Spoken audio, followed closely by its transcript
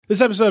This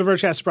episode of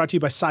Vergecast is brought to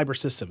you by Cyber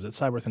Systems. It's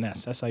Cyber with an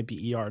S,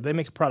 S-I-B-E-R. They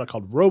make a product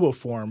called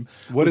RoboForm.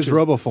 What is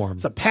RoboForm?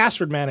 It's a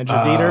password manager,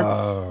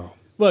 Dieter.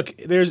 Look,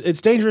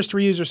 it's dangerous to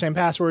reuse your same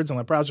passwords and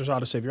let browsers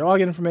autosave your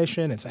login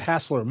information. It's a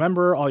hassle to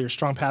remember all your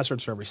strong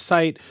passwords for every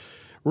site.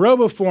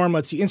 RoboForm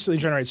lets you instantly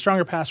generate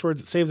stronger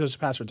passwords. It saves those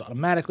passwords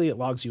automatically. It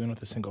logs you in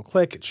with a single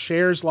click. It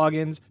shares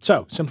logins.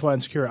 So simplify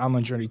and secure your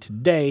online journey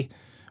today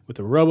with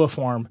the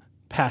RoboForm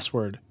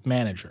password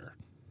manager.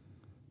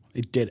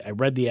 It did. I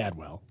read the ad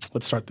well.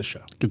 Let's start the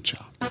show. Good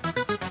job.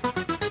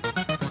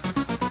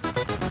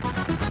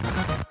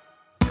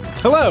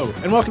 Hello,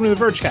 and welcome to the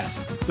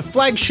Vergecast, the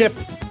flagship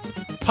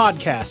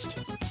podcast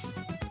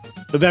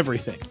of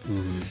everything.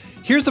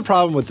 Here's the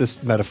problem with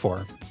this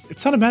metaphor.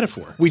 It's not a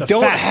metaphor. We It's a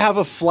don't fact. have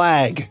a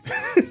flag.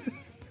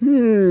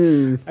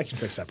 I can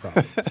fix that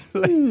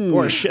problem.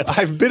 Or a ship.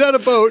 I've been on a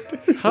boat.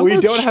 We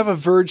much- don't have a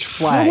Verge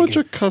flag. How much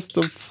a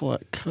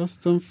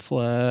custom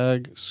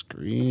flag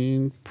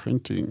screen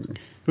printing?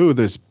 Ooh,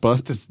 there's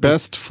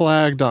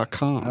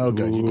bestflag.com. Oh,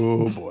 good.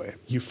 Oh, boy.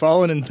 You've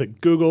fallen into the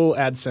Google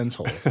AdSense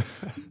hole.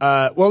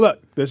 Well, look,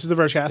 this is the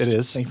Vergecast. It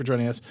is. Thank you for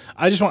joining us.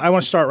 I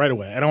want to start right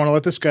away. I don't want to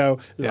let this go.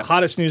 The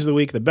hottest news of the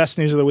week, the best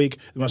news of the week,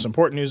 the most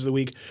important news of the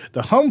week.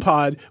 The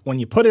HomePod, when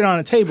you put it on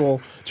a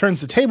table, turns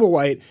the table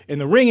white,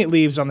 and the ring it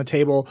leaves on the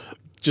table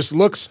just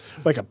looks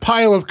like a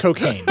pile of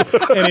cocaine.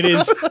 And it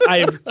is, I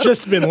have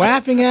just been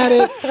laughing at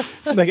it.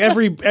 Like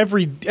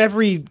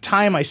every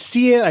time I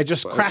see it, I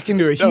just crack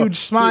into a huge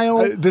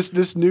smile.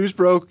 This news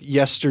broke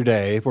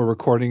yesterday. We're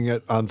recording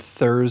it on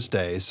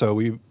Thursday. So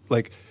we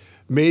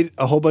made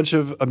a whole bunch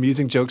of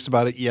amusing jokes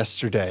about it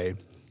yesterday.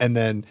 And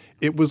then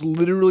it was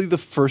literally the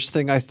first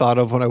thing I thought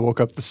of when I woke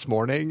up this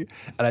morning.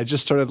 And I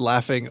just started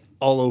laughing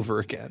all over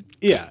again.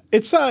 Yeah,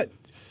 it's not.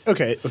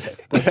 Okay.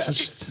 Let's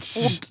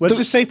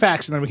just say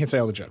facts, and then we can say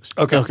all the jokes.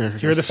 Okay.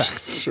 Here are the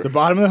facts. Sure. The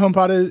bottom of the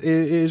HomePod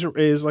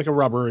is like a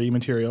rubbery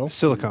material.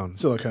 Silicone.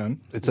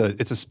 It's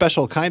a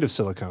special kind of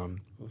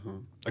silicone,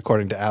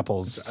 according to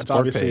Apple's It's support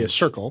obviously a page.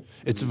 circle.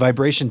 It's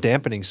vibration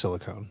dampening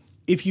silicone.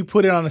 If you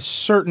put it on a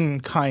certain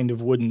kind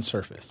of wooden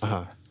surface,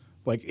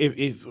 like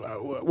if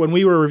when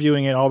we were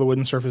reviewing it, all the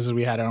wooden surfaces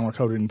we had on were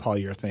coated in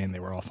polyurethane. They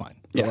were all fine.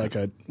 But like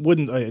a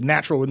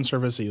natural wooden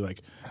surface that you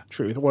like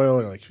treat with oil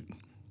or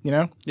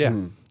Yeah.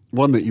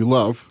 One that you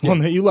love. one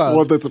that you love.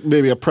 One that's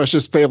maybe a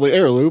precious family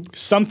heirloom.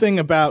 Something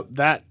about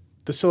that,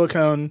 the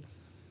silicone,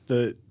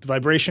 the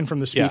vibration from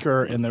the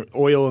speaker, and the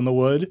oil in the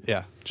wood,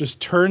 just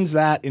turns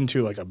that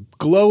into like a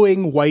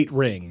glowing white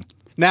ring.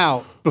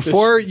 Now,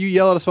 before you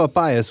yell at us about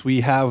bias,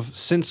 we have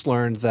since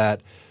learned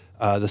that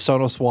the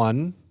Sonos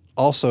One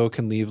also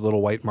can leave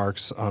little white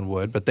marks on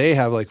wood, but they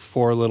have like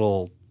 4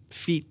 little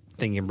feet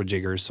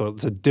thingy-majiggers, so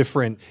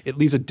it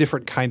leaves a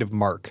different kind of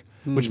mark.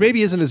 Which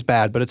maybe isn't as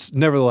bad, but it's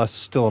nevertheless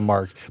still a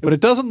mark. But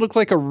it doesn't look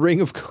like a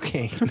ring of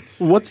cocaine.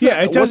 What's that?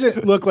 Yeah, it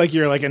doesn't look like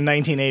you're like a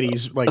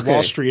 1980s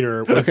Wall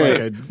Streeter with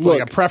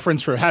like a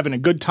preference for having a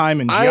good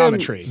time in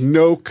geometry. I am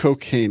no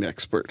cocaine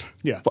expert.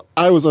 Yeah. But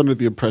I was under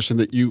the impression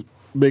that you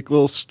make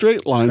little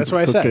straight lines That's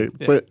what of I cocaine.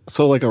 said. But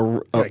so like a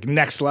Like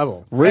next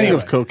level ring Anyway,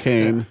 of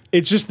cocaine.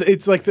 It's just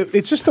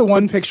the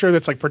one picture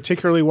that's like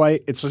particularly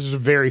white. It's just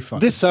very fun.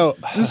 This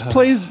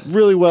plays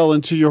really well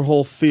into your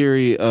whole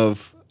theory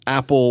of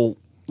Apple,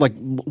 like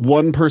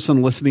one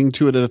person listening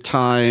to it at a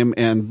time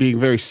and being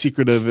very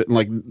secretive, and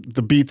like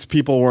the Beats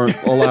people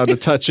weren't allowed to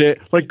touch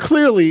it. Like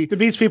clearly, the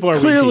Beats people are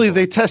weak clearly people.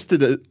 they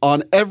tested it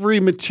on every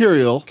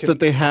material that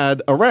they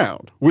had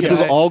around, which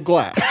was all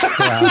glass.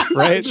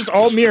 Right? It's just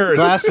all mirrors.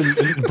 Glass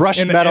and brushed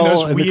And metal.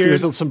 those And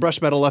weird- there's some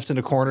brushed metal left in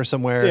a corner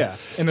somewhere. Yeah,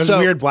 and those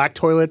weird black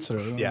toilets. I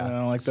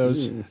don't like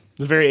those.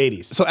 It's very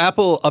 80s. So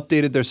Apple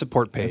updated their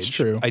support page. That's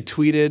true. I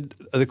tweeted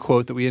the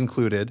quote that we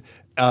included,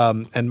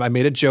 and I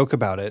made a joke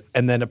about it.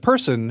 And then a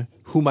person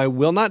whom I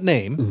will not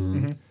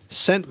name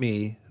sent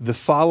me the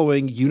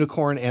following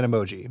unicorn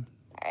emoji.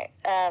 All right,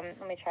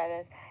 let me try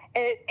this.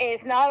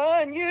 It's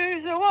not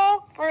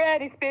unusual for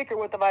any speaker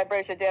with a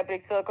vibration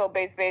dampening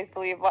silicone-based base to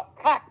leave.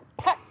 Fuck.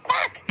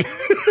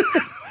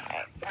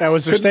 That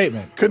was their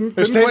statement. Couldn't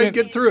Their quite statement-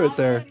 get through it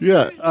there.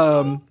 Yeah.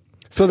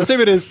 So the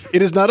statement is,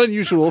 it is not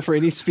unusual for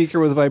any speaker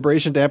with a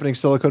vibration dampening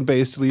silicone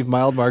base to leave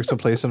mild marks when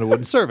placed on a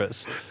wooden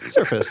surface.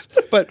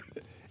 But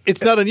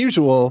it's not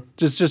unusual.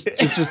 It's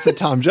just a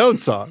Tom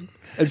Jones song.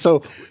 And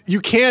so you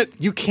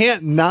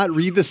can't not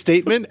read the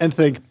statement and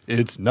think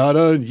it's not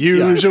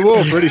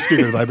unusual for any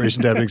speaker with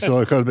vibration dampening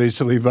silicone base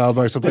to leave mild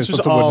marks when placed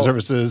on some wooden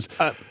surfaces.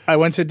 I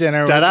went to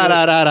dinner. We were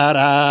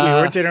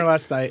at dinner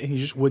last night, and he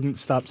just wouldn't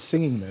stop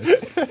singing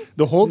this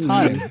the whole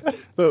time.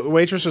 The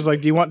waitress was like,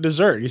 "Do you want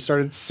dessert?" He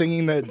started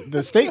singing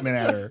the statement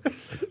at her.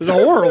 It was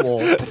horrible.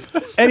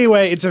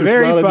 Anyway, it's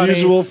very it's not funny.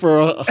 unusual for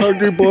a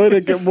hungry boy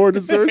to get more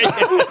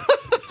desserts.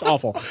 It's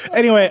awful.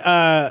 Anyway,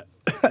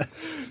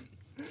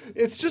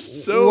 It's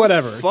just so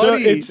whatever.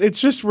 funny. It's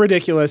just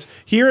ridiculous.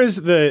 Here is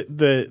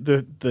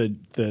the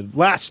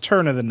last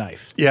turn of the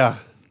knife. Yeah.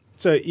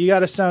 So you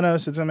got a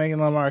Sonos that's making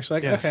little marks.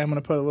 Like, okay, I'm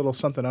going to put a little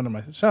something under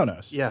my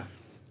Sonos. Yeah.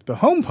 The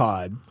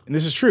HomePod, and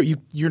this is true,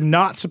 you're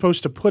not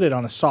supposed to put it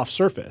on a soft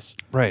surface.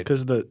 Right.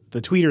 Because the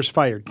tweeters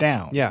fire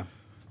down. Yeah.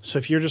 So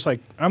if you're just like,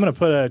 I'm going to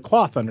put a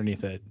cloth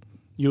underneath it,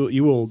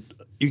 you will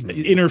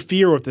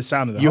interfere with the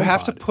sound of the HomePod. You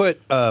have to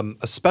put a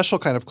special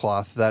kind of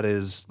cloth that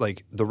is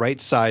like the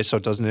right size so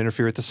it doesn't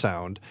interfere with the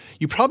sound.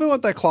 You probably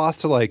want that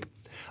cloth to like,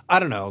 I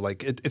don't know,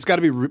 like it's got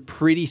to be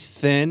pretty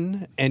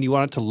thin and you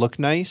want it to look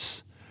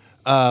nice.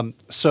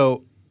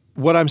 So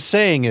what I'm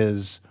saying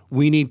is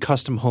we need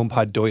custom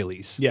HomePod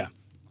doilies. Yeah.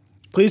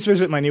 Please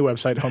visit my new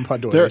website,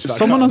 homepoddoilies.com.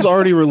 Someone has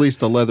already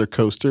released a leather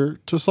coaster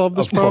to solve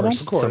this problem.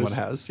 Of course. Someone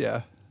has,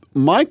 yeah.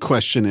 My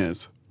question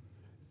is,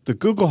 the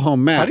Google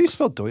Home Max. How do you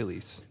spell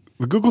doilies?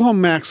 The Google Home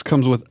Max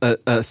comes with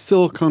a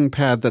silicone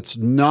pad that's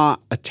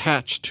not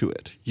attached to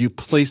it. You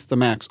place the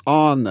Max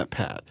on that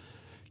pad.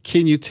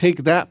 Can you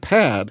take that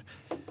pad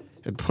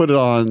and put it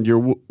on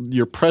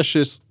your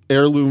precious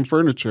heirloom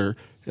furniture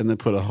and then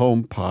put a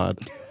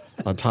HomePod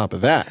on top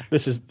of that?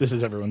 This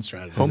is everyone's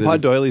strategy.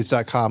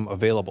 HomePodDoilies.com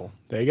available.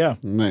 There you go.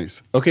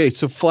 Nice. Okay,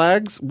 so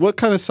flags, what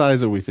kind of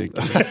size are we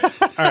thinking?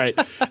 All right.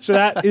 So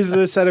that is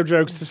the set of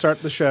jokes to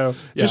start the show.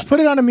 Yeah. Just put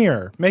it on a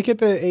mirror. Make it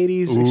the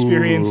 80s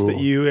experience that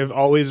you have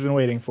always been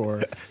waiting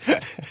for.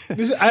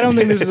 I don't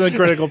think this is a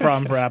critical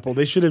problem for Apple.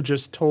 They should have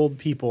just told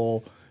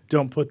people,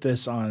 don't put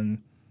this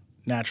on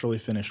naturally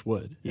finished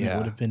wood. And it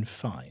would have been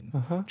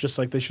fine. Just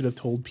like they should have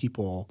told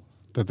people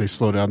that they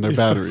slow down their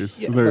batteries.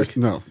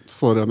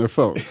 Slow down their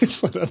phones.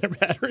 Slow down their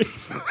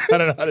batteries. I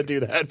don't know how to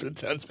do that, but it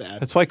sounds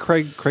bad. That's why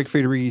Craig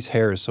Federighi's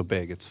hair is so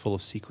big. It's full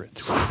of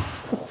secrets.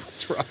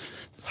 It's rough.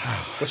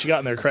 What you got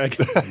in there, Craig?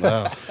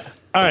 Wow.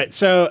 All right,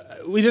 so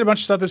we did a bunch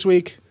of stuff this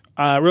week.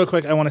 Real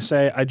quick, I want to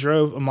say I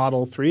drove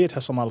a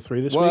Tesla Model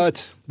 3 this week.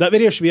 What? That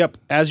video should be up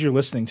as you're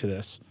listening to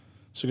this.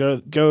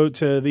 So go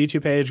to the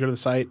YouTube page, go to the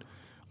site,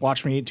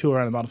 watch me tool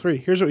around the Model 3.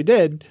 Here's what we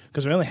did,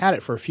 because we only had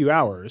it for a few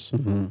hours.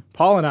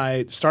 Paul and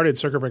I started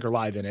Circuit Breaker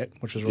Live in it,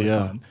 which was really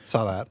fun.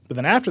 Saw that. But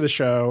then after the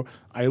show,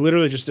 I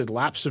literally just did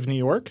laps of New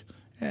York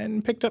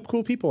and picked up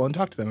cool people and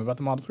talked to them about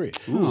the Model 3.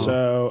 Ooh.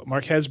 So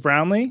Marquez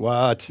Brownlee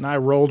and I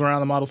rolled around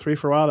the Model 3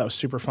 for a while. That was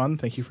super fun.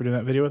 Thank you for doing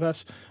that video with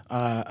us.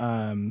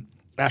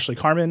 Ashley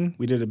Carmen,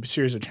 we did a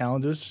series of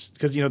challenges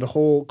because, the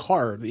whole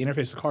car, the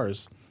interface of the car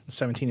is a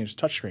 17-inch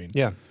touchscreen.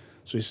 Yeah.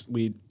 So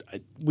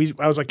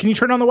I was like, can you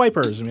turn on the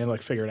wipers? And we had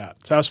to figure it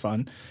out. So that was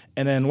fun.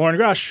 And then Lauren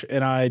Grush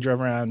and I drove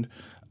around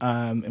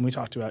and we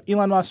talked about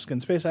Elon Musk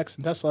and SpaceX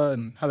and Tesla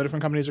and how the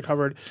different companies are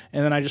covered.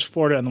 And then I just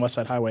floored it on the West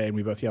Side Highway and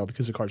we both yelled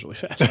because the car's really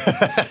fast.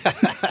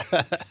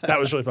 That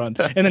was really fun.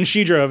 And then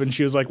she drove and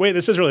she was like, wait,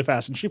 this is really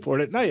fast. And she floored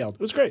it and I yelled. It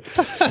was great.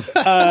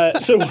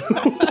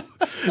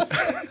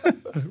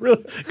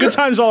 Really good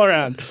times all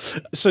around.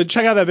 So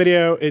check out that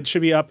video. It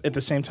should be up at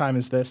the same time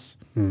as this.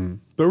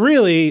 But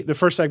really, the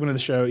first segment of the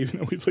show, even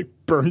though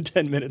we've burned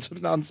 10 minutes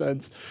of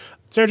nonsense.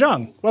 Sarah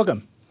Jong,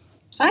 welcome.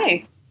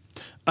 Hi.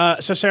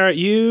 So Sarah,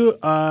 you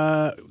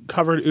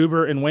covered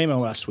Uber and Waymo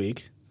last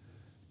week.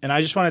 And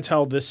I just want to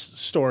tell this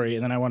story,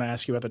 and then I want to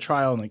ask you about the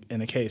trial in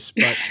the case.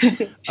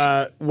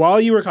 But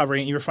while you were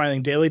covering it, you were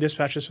filing daily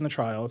dispatches from the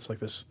trial. It's like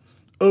this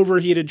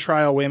overheated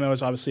trial. Waymo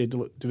is obviously a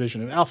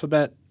division of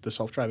Alphabet, the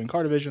self-driving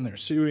car division. They're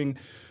suing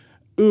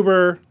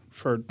Uber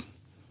for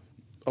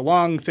a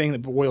long thing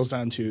that boils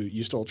down to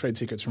you stole trade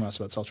secrets from us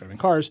about self-driving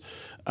cars,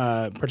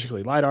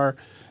 particularly LiDAR.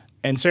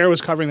 And Sarah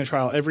was covering the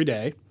trial every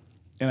day.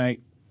 And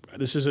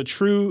this is a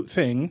true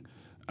thing.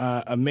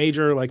 A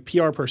major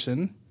PR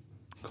person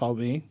called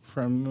me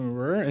from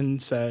Uber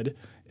and said,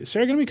 is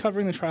Sarah going to be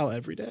covering the trial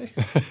every day?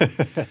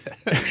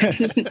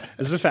 This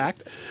is a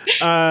fact.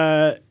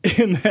 And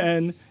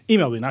then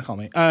emailed me, not called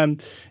me.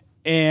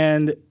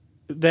 And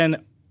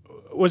then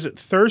was it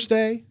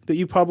Thursday that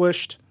you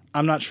published?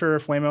 I'm not sure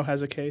if Waymo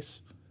has a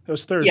case. It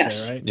was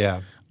Thursday, right?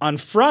 Yeah. On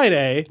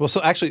Friday. Well,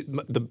 so actually,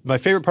 my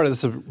favorite part of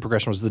this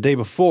progression was the day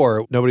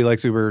before. Nobody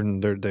likes Uber,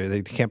 and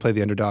they can't play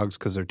the underdogs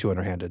because they're too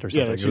underhanded or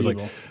something. Yeah, it was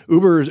evil.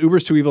 Like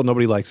Uber's too evil.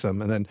 Nobody likes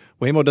them. And then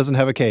Waymo doesn't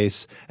have a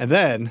case. And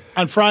then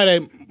on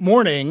Friday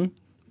morning,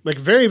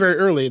 very, very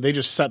early, they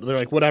just settled. They're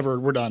like, whatever,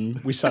 we're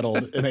done. We settled,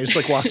 and they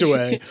just walked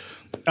away.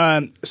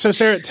 So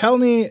Sarah, tell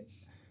the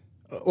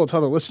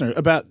listener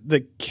about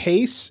the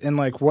case and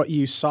what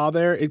you saw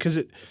there,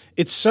 because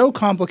it's so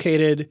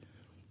complicated.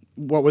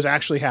 What was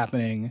actually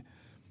happening.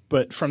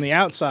 But from the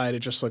outside, it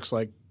just looks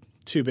like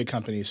two big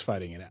companies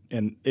fighting it out.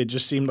 And it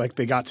just seemed like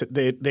they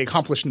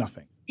accomplished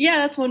nothing. Yeah,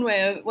 that's one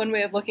way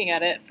of looking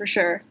at it, for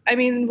sure. I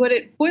mean, what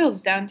it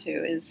boils down to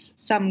is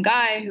some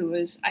guy who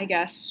was, I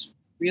guess,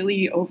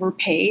 really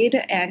overpaid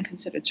and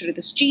considered sort of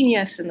this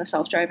genius in the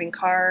self-driving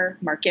car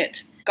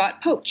market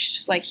got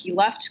poached. He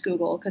left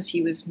Google because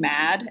he was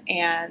mad,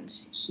 and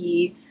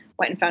he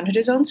went and founded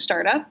his own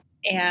startup.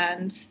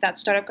 And that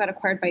startup got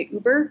acquired by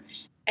Uber,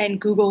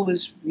 and Google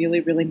was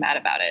really, really mad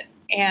about it.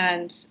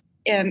 And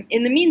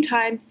in the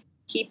meantime,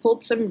 he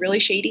pulled some really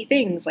shady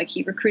things.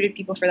 He recruited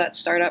people for that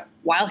startup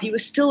while he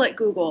was still at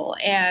Google,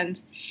 and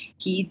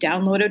he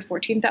downloaded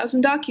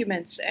 14,000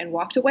 documents and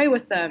walked away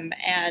with them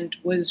and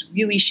was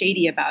really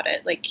shady about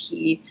it.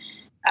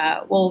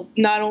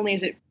 Not only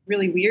is it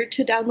really weird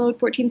to download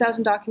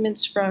 14,000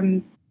 documents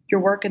from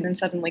your work and then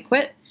suddenly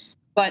quit,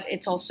 but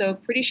it's also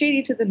pretty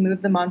shady to then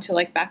move them onto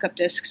like backup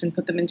disks and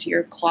put them into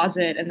your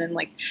closet and then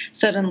like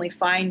suddenly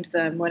find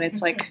them when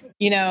it's like,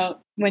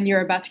 when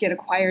you're about to get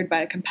acquired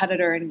by a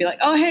competitor and be like,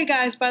 oh, hey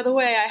guys, by the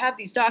way, I have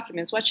these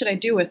documents. What should I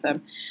do with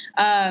them?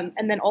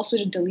 And then also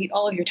to delete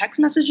all of your text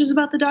messages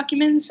about the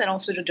documents and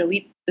also to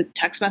delete the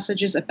text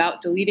messages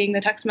about deleting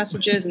the text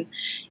messages. And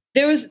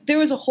there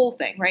was a whole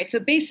thing, right? So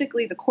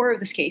basically the core of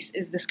this case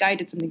is this guy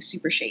did something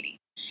super shady.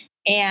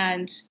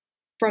 And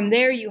from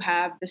there you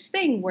have this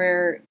thing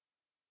where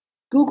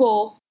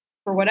Google,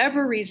 for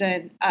whatever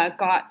reason,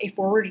 got a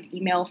forwarded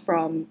email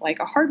from like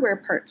a hardware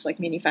parts like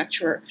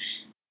manufacturer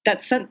that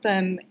sent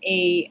them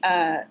a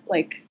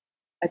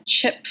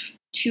chip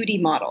 2D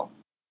model,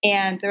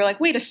 and they're like,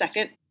 "Wait a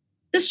second,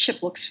 this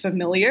chip looks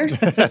familiar."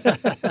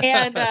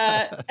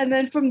 and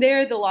then from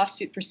there, the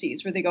lawsuit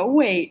proceeds, where they go,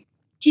 "Wait,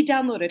 he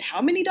downloaded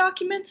how many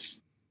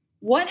documents?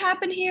 What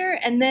happened here?"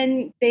 And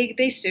then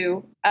they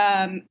sue,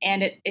 and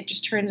it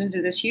just turns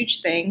into this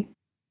huge thing.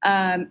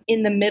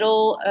 In the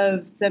middle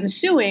of them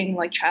suing,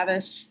 like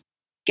Travis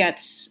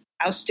gets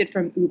ousted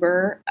from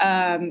Uber.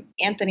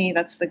 Anthony,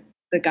 that's the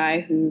guy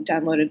who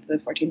downloaded the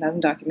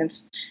 14,000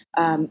 documents,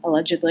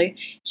 allegedly,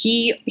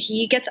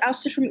 he gets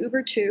ousted from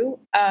Uber too.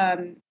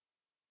 The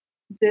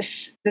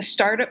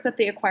startup that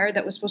they acquired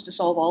that was supposed to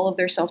solve all of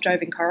their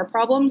self-driving car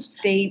problems,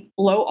 they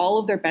blow all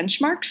of their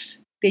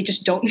benchmarks. They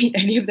just don't meet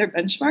any of their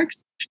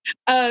benchmarks.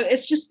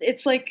 It's just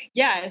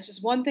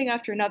one thing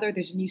after another.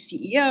 There's a new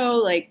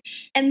CEO,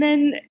 and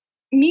then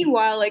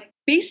meanwhile,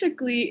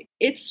 basically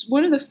it's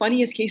one of the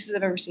funniest cases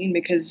I've ever seen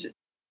because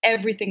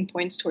everything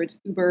points towards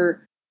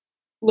Uber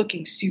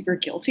looking super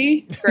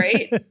guilty,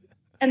 right?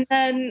 And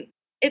then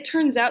it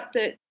turns out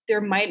that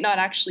there might not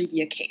actually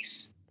be a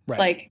case.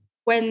 Right.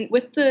 When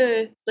with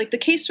the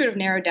case sort of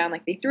narrowed down,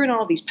 they threw in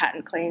all of these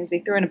patent claims, they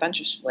threw in a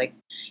bunch of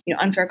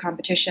unfair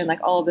competition,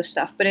 all of this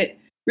stuff, but it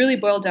really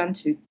boiled down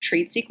to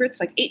trade secrets,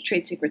 8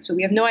 trade secrets. So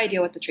we have no idea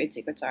what the trade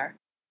secrets are.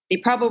 They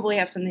probably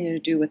have something to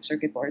do with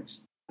circuit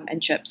boards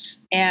and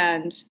chips.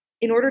 And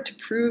in order to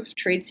prove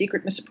trade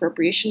secret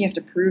misappropriation, you have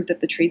to prove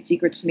that the trade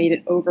secrets made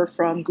it over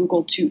from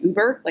Google to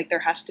Uber. There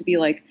has to be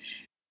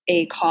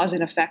a cause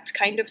and effect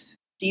kind of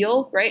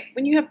deal, right?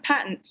 When you have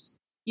patents,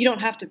 you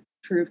don't have to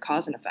prove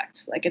cause and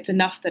effect. It's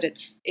enough that it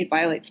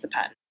violates the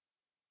patent.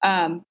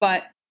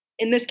 But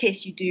in this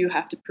case, you do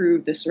have to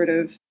prove this sort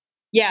of,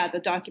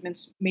 the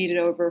documents made it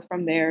over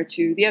from there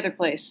to the other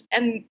place.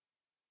 And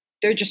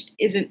there just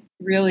isn't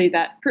really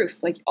that proof.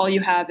 All you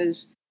have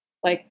is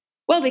they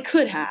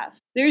could have.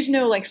 There's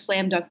no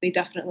slam dunk, they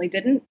definitely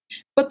didn't.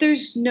 But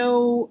there's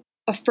no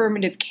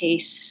affirmative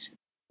case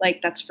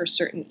that's for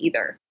certain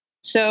either.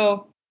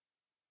 So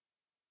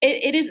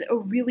it is a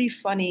really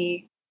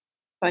funny,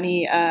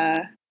 you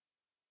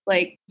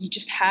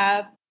just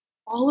have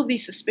all of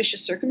these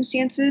suspicious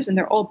circumstances and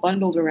they're all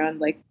bundled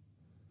around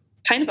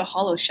kind of a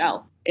hollow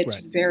shell. It's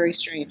right. Very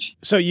strange.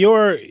 So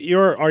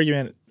your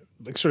argument,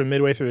 sort of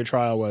midway through the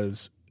trial,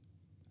 was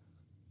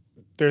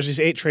there's these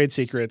 8 trade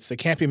secrets that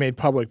can't be made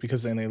public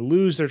because then they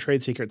lose their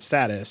trade secret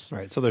status.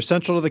 Right. So they're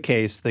central to the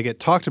case. They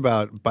get talked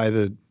about by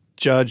the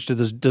judge.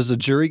 Does the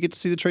jury get to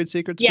see the trade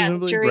secrets? Yeah,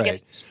 presumably? the jury right.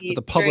 gets to see. But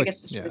the public, the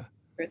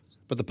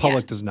secrets. But the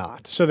public does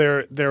not. So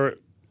they're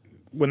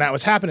when that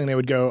was happening, they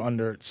would go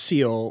under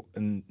seal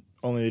and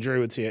only the jury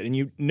would see it. And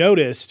you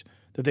noticed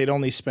that they'd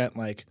only spent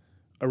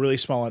a really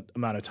small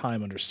amount of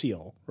time under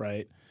seal,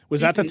 right?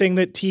 Was that the thing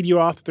that teed you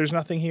off? There's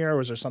nothing here, or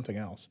was there something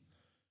else?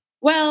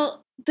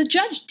 Well, the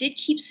judge did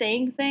keep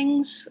saying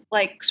things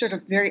sort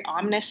of very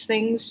ominous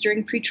things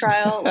during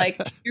pretrial,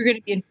 you're going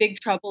to be in big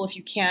trouble if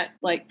you can't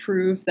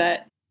prove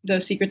that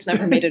those secrets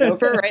never made it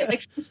over, right? For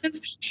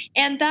instance,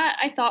 and that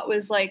I thought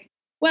was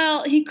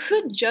well, he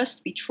could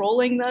just be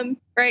trolling them,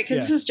 right? Because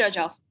this is Judge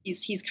Alston.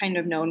 He's kind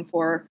of known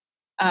for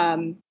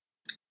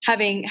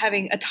having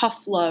a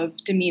tough love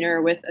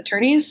demeanor with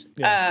attorneys.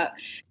 Yeah.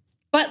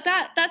 But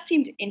that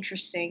seemed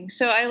interesting.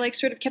 So I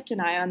sort of kept an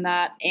eye on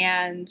that.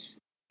 And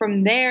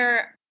from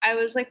there, I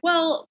was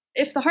well,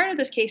 if the heart of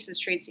this case is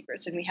trade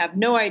secrets and we have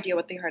no idea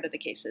what the heart of the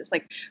case is,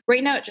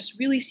 right now it just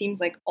really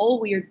seems all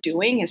we are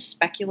doing is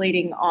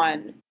speculating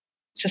on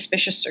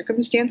suspicious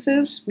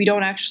circumstances. We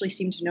don't actually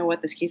seem to know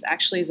what this case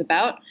actually is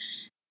about.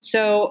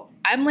 So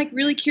I'm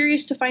really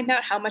curious to find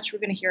out how much we're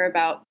going to hear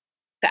about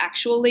the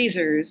actual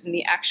lasers and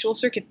the actual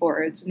circuit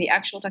boards and the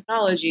actual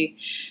technology.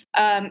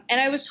 And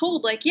I was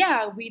told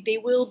they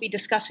will be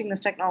discussing this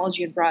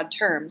technology in broad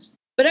terms.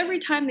 But every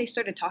time they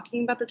started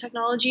talking about the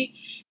technology,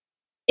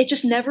 it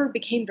just never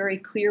became very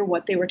clear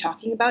what they were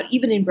talking about,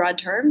 even in broad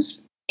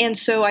terms. And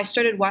so I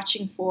started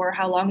watching for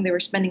how long they were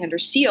spending under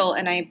seal.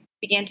 And I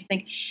began to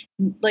think,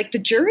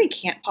 the jury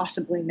can't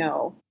possibly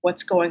know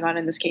what's going on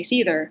in this case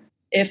either.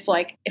 If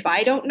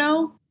I don't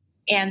know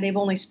and they've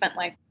only spent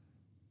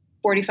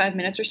 45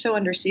 minutes or so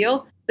under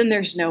seal, then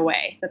there's no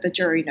way that the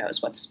jury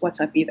knows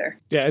what's up either.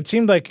 Yeah, it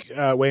seemed like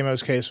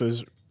Waymo's case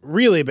was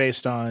really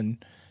based on,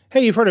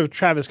 hey, you've heard of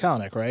Travis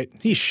Kalanick, right?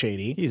 He's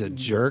shady. He's a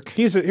jerk.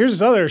 Here's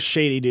this other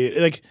shady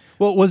dude.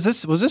 Well, was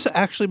this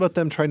actually about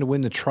them trying to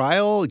win the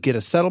trial, get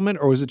a settlement,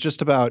 or was it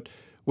just about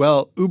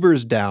well,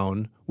 Uber's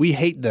down. We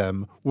hate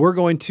them. We're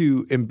going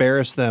to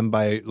embarrass them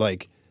by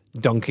like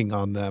dunking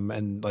on them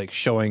and like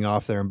showing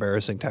off their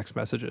embarrassing text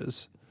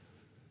messages.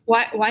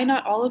 Why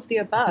not all of the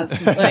above?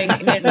 Like,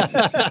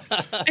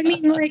 I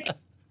mean, like,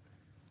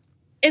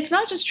 it's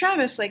not just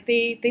Travis. Like,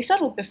 they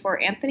settled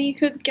before Anthony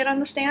could get on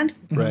the stand,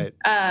 right?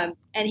 And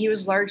he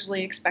was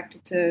largely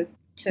expected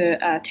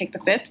to take the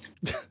fifth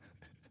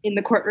in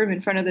the courtroom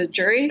in front of the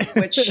jury,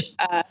 which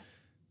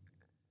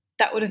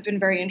that would have been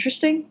very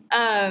interesting.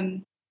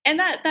 And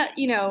that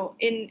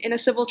in a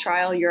civil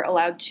trial, you're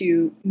allowed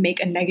to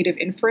make a negative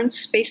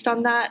inference based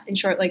on that. In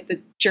short, like the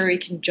jury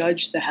can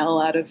judge the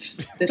hell out of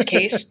this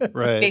case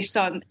right. based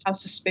on how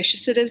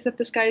suspicious it is that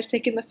this guy is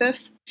taking the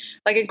fifth.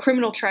 Like in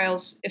criminal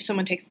trials, if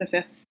someone takes the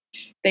fifth,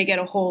 they get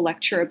a whole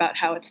lecture about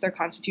how it's their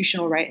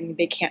constitutional right and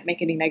they can't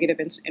make any negative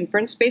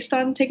inference based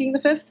on taking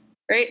the fifth,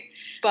 right?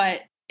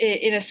 But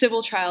in a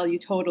civil trial, you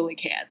totally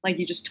can. Like,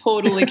 you just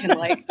totally can,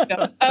 like,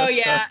 go, oh,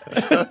 yeah,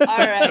 all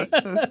right.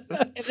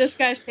 If this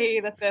guy's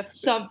taking the fifth,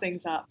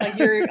 something's up. Like,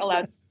 you're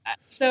allowed to do that.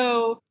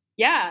 So,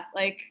 yeah,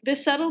 like,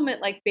 this settlement,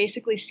 like,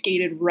 basically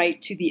skated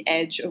right to the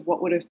edge of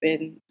what would have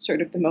been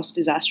sort of the most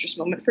disastrous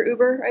moment for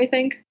Uber, I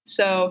think.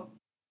 So,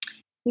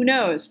 who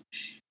knows?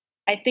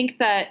 I think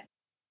that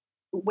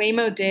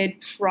Waymo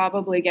did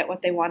probably get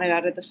what they wanted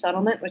out of the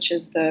settlement, which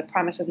is the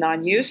promise of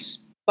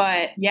non-use.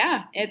 But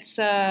yeah, it's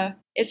an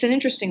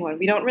interesting one.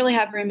 We don't really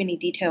have very many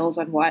details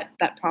on what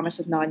that promise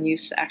of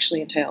non-use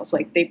actually entails.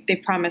 Like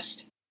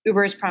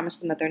Uber has promised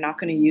them that they're not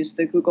going to use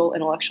the Google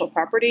intellectual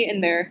property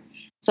in their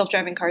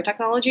self-driving car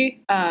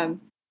technology.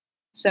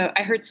 So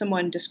I heard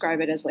someone describe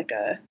it as like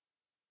a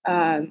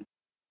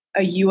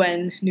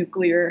UN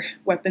nuclear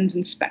weapons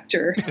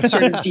inspector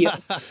sort of deal.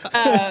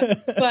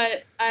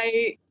 But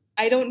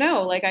I don't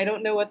know. Like, I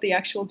don't know what the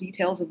actual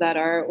details of that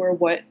are,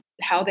 or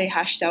how they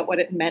hashed out what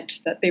it meant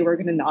that they were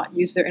going to not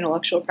use their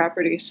intellectual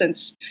property,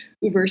 since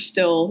Uber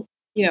still,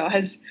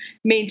 has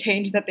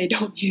maintained that they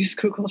don't use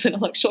Google's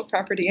intellectual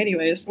property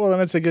anyways. Well, then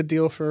it's a good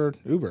deal for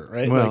Uber,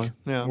 right? Well, like,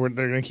 yeah. they're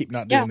going to keep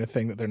not doing the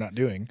thing that they're not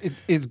doing.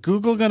 Is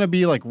Google going to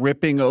be like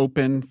ripping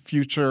open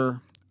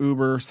future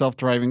Uber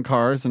self-driving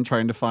cars and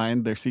trying to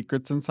find their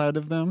secrets inside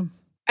of them?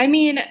 I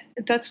mean,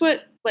 that's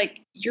what,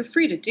 like, you're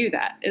free to do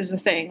that is the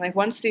thing. Like,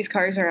 once these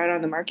cars are out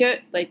on the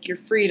market, like, you're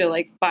free to,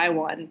 like, buy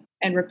one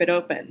and rip it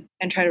open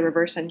and try to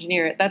reverse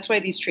engineer it. That's why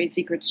these trade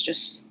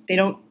secrets they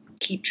don't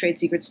keep trade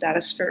secret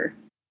status for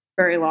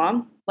very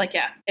long. Like,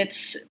 yeah,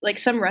 it's like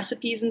some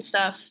recipes and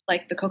stuff,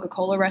 like the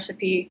Coca-Cola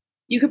recipe,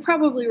 you could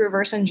probably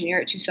reverse engineer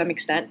it to some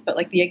extent, but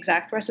like the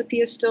exact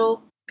recipe is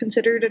still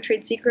considered a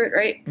trade secret,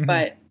 right? Mm-hmm.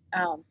 But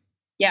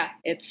yeah,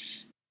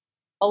 it's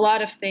a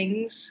lot of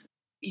things.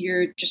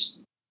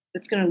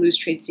 It's going to lose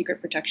trade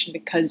secret protection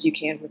because you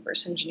can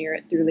reverse engineer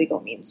it through legal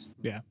means.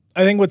 Yeah.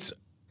 I think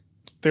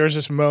there's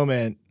this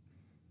moment.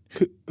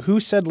 Who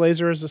said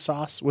laser is the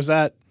sauce? Was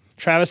that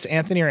Travis to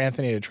Anthony or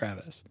Anthony to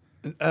Travis?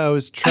 It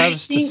was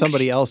Travis to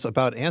somebody else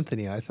about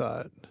Anthony, I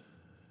thought.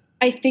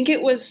 I think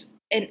it was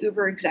an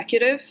Uber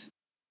executive.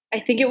 I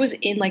think it was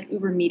in like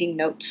Uber meeting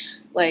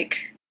notes. Like,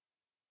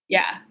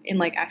 yeah, in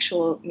like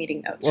actual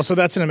meeting notes. Well, so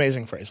that's an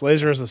amazing phrase.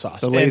 Laser is the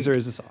sauce. The laser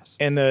is the sauce.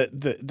 And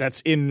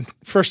that's in,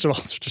 first of all,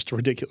 it's just a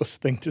ridiculous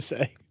thing to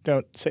say.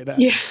 Don't say that.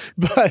 Yeah.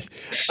 But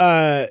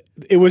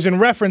it was in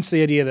reference to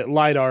the idea that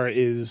LiDAR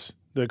is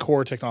the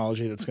core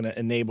technology that's going to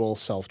enable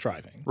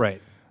self-driving.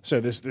 Right.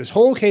 So this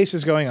whole case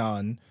is going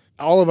on.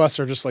 All of us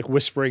are just like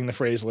whispering the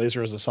phrase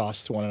laser is the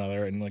sauce to one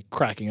another and like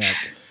cracking up.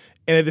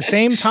 And at the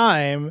same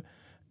time,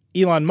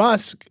 Elon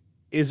Musk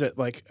is at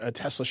like a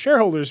Tesla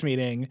shareholders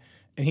meeting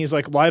and he's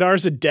like, LiDAR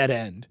is a dead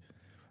end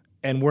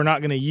and we're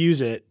not going to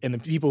use it. And the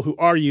people who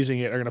are using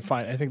it are going to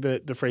find, I think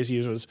the phrase he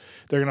used was,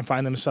 they're going to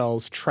find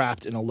themselves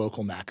trapped in a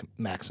local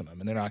maximum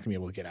and they're not going to be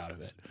able to get out of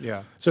it.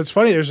 Yeah. So it's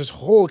funny, there's this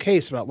whole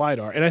case about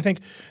LiDAR. And I think,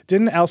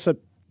 didn't Alsop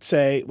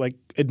say, like,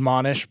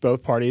 admonish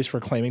both parties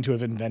for claiming to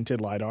have invented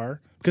LiDAR?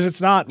 Because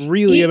it's not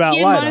really about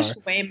he LiDAR.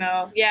 Admonished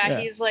Waymo. Yeah,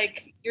 he's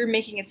like, you're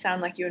making it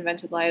sound like you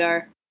invented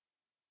LiDAR.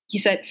 He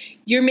said,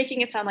 you're making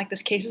it sound like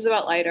this case is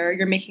about LiDAR.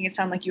 You're making it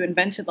sound like you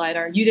invented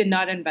LiDAR. You did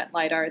not invent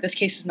LiDAR. This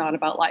case is not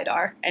about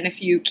LiDAR. And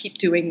if you keep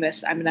doing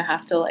this, I'm going to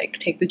have to like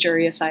take the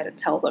jury aside and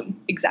tell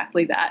them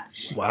exactly that.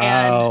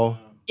 Wow. And,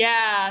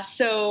 yeah.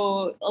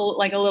 So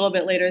like a little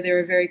bit later, they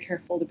were very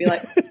careful to be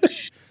like,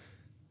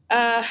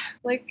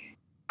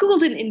 Google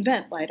didn't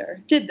invent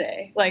LiDAR, did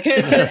they? Like,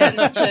 and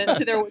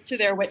to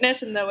their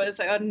witness, and that was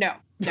like, oh no,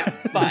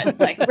 but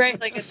like, right,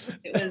 like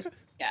it was,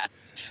 yeah.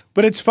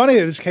 But it's funny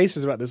that this case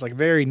is about this like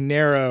very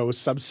narrow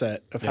subset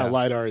of how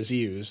LiDAR is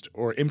used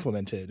or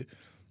implemented,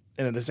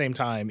 and at the same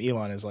time,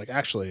 Elon is like,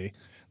 actually,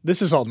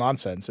 this is all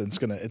nonsense, and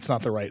it's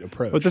not the right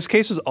approach. But this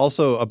case was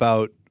also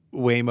about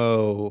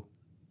Waymo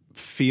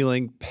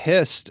feeling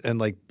pissed and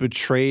like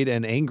betrayed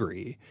and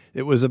angry.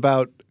 It was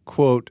about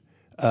quote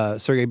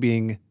Sergey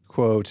being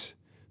quote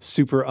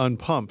super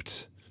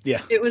unpumped.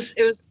 Yeah, it was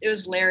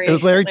Larry. It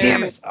was Larry.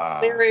 Damn it!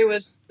 Larry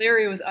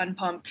was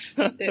unpumped.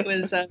 It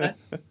was.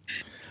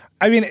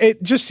 I mean,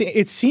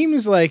 it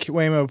seems like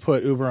Waymo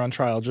put Uber on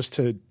trial just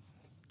to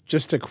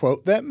just to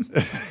quote them.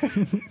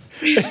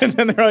 And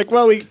then they're like,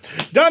 well, we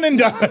done and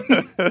done.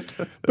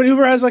 But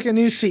Uber has like a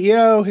new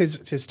CEO.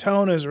 His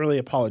tone is really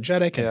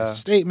apologetic in his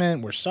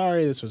statement. We're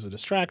sorry. This was a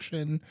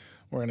distraction.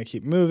 We're going to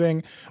keep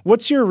moving.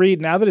 What's your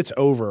read now that it's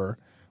over?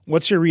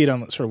 What's your read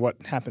on sort of what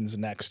happens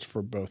next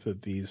for both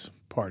of these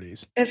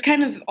parties? It's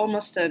kind of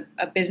almost a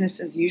business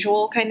as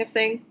usual kind of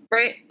thing,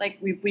 right? Like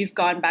we've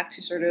gone back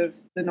to sort of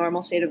the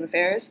normal state of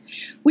affairs.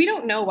 We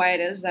don't know why it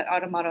is that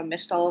Automato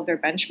missed all of their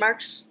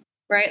benchmarks,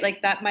 right?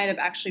 Like that might have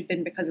actually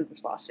been because of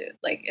this lawsuit.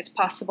 Like it's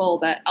possible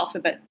that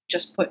Alphabet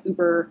just put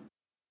Uber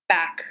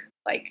back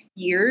like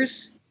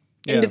years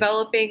in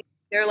developing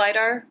their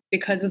LiDAR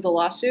because of the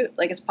lawsuit.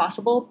 Like it's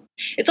possible.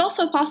 It's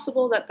also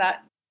possible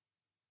that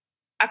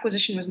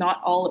acquisition was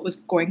not all it was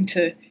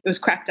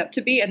cracked up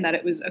to be, and that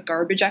it was a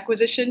garbage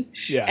acquisition,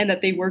 and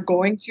that they were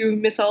going to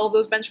miss all of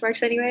those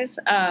benchmarks anyways.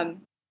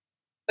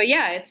 But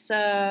yeah, it's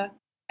I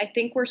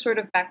think we're sort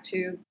of back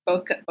to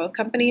both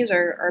companies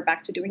are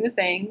back to doing the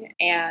thing,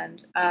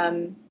 and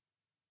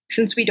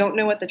since we don't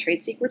know what the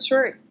trade secrets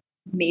were,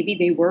 maybe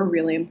they were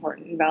really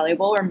important and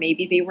valuable, or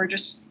maybe they were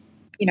just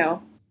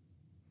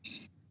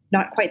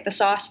not quite the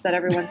sauce that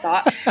everyone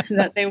thought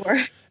that they were.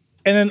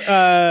 And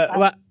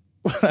then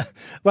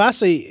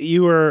lastly,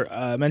 you were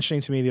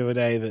mentioning to me the other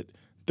day that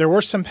there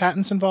were some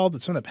patents involved,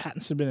 that some of the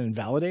patents had been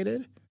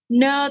invalidated.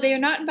 No, they are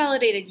not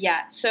invalidated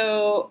yet.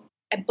 So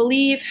I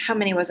believe, how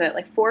many was it?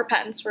 Like 4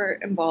 patents were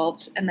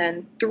involved, and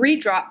then 3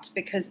 dropped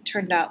because it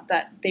turned out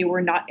that they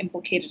were not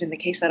implicated in the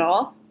case at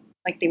all.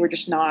 Like they were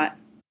just not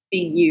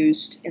being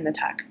used in the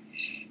tech.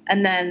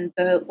 And then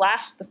the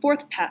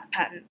 4th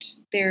patent,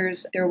 there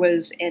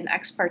was an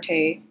ex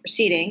parte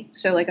proceeding.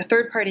 So like a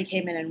third party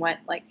came in and went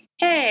like,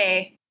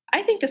 hey,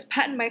 I think this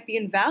patent might be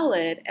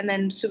invalid. And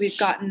then so we've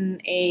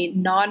gotten a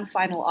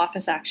non-final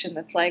office action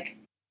that's like,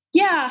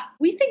 yeah,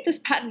 we think this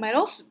patent might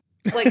also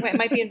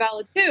might be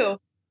invalid too.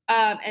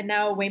 And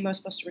now Waymo is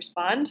supposed to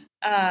respond.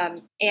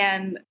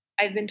 And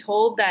I've been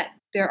told that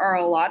there are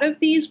a lot of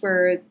these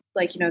where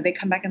they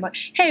come back and like,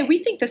 hey, we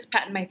think this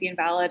patent might be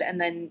invalid.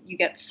 And then you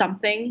get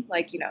something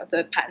like,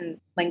 the patent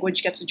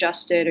language gets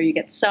adjusted, or you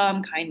get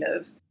some kind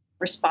of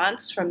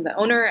response from the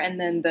owner. And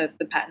then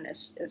the patent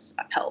is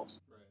upheld,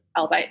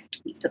 albeit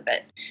tweaked a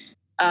bit.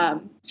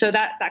 So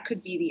that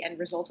could be the end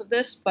result of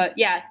this. But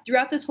yeah,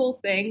 throughout this whole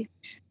thing,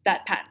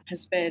 that patent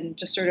has been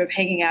just sort of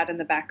hanging out in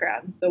the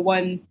background. The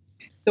one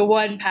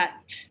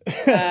patent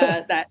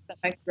that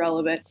might be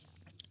relevant.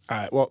 All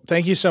right. Well,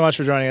 thank you so much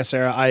for joining us,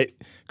 Sarah. I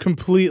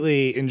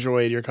completely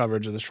enjoyed your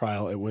coverage of this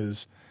trial. It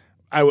was,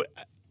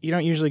 you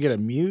don't usually get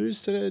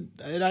amused at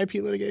IP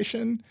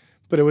litigation,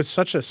 but it was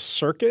such a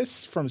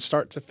circus from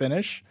start to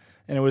finish,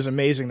 and it was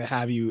amazing to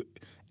have you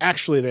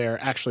actually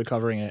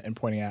covering it and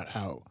pointing out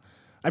how.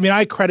 I mean,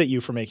 I credit you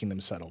for making them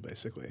settle,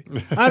 basically.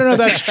 I don't know if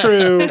that's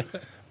true,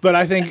 but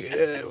I think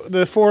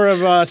the 4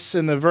 of us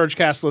and the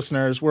Vergecast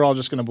listeners, we're all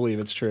just going to believe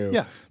it's true.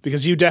 Yeah.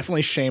 Because you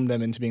definitely shamed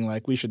them into being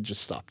like, we should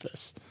just stop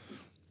this.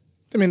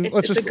 I mean,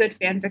 it's a good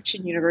fan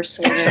fiction universe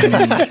to live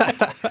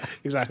in.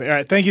 Exactly. All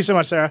right. Thank you so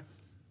much, Sarah.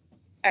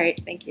 All right.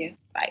 Thank you.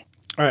 Bye.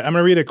 All right. I'm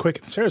going to read a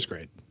quick. Sarah's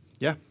great.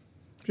 Yeah.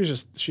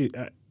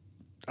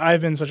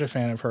 I've been such a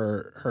fan of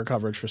her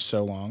coverage for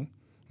so long.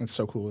 It's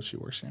so cool that she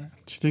works here.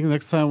 Do you think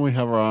next time we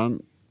have her on,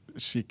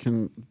 she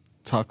can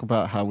talk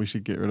about how we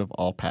should get rid of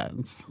all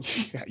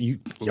patents? Yeah,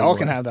 y'all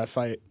can have that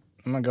fight.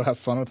 I'm going to go have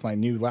fun with my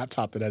new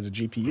laptop that has a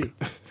GPU.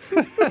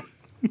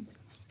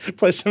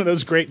 Play some of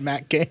those great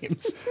Mac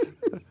games.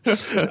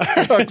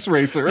 Tux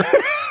Racer.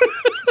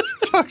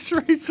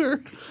 Tux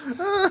Racer.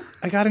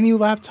 I got a new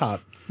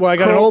laptop. Well, I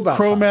got an old laptop.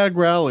 Cro-Mag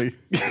Rally.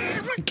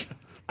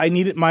 I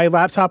needed, my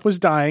laptop was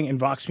dying in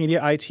Vox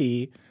Media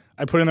IT.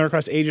 I put in the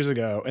request ages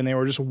ago, and they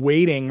were just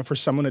waiting for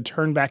someone to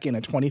turn back in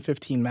a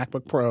 2015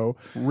 MacBook Pro.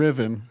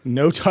 Riven.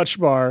 No touch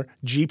bar,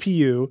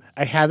 GPU.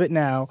 I have it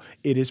now.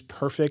 It is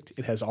perfect.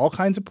 It has all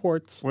kinds of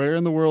ports. Where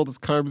in the world is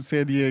Carmen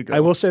Sandiego? I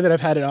will say that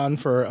I've had it on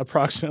for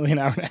approximately an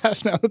hour and a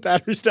half now. The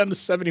battery's down to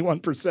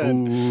 71%.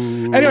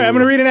 Ooh. Anyway, I'm going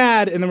to read an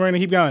ad, and then we're going to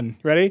keep going.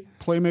 Ready?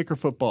 Playmaker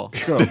football.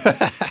 Go.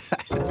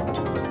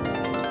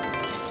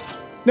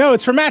 No,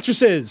 it's for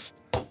mattresses.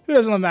 Who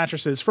doesn't love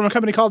mattresses? From a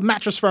company called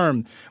Mattress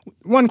Firm.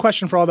 One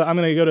question for all that. I'm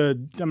going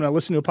to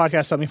listen to a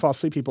podcast, help me fall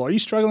asleep, people. Are you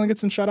struggling to get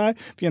some shut-eye?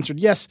 If you answered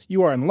yes,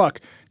 you are in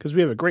luck, because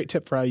we have a great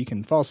tip for how you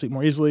can fall asleep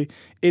more easily.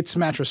 It's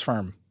Mattress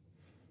Firm,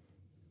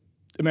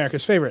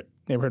 America's favorite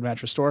neighborhood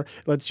mattress store.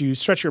 It lets you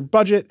stretch your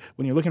budget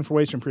when you're looking for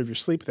ways to improve your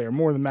sleep. They are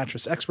more than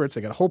mattress experts.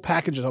 They got a whole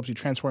package that helps you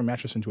transform a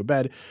mattress into a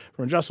bed,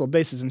 from adjustable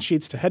bases and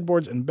sheets to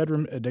headboards and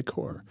bedroom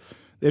decor.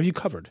 They have you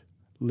covered,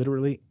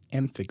 literally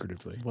and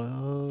figuratively.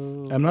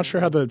 Whoa. I'm not sure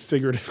how the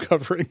figurative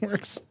covering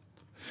works.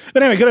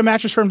 But anyway, go to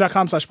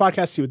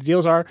mattressfirm.com/podcast, see what the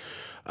deals are.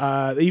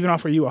 They even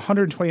offer you a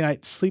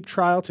 120-night sleep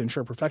trial to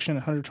ensure perfection,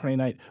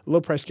 120-night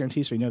low-price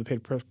guarantee so you know they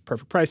paid the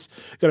perfect price.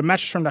 Go to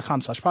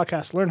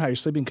mattressfirm.com/podcast. Learn how your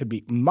sleeping could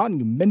be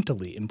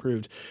monumentally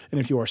improved. And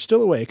if you are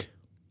still awake,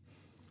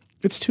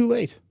 it's too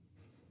late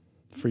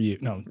for you.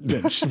 No,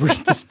 the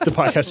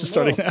podcast is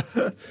starting now.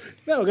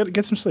 No,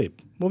 get some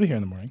sleep. We'll be here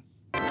in the morning.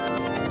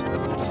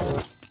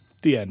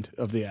 The end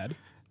of the ad.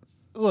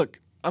 Look,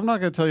 I'm not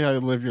going to tell you how to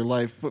live your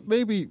life, but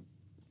maybe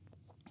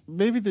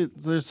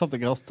there's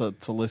something else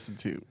to listen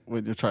to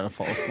when you're trying to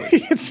fall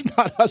asleep. It's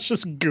not us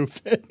just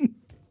goofing.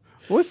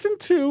 Listen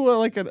to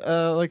like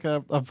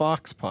a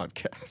Vox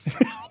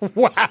podcast.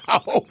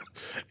 Wow.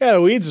 Yeah,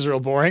 the Weeds is real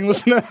boring.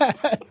 Listen to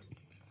that.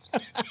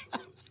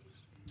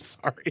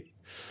 Sorry.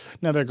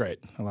 No, they're great.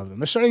 I love them.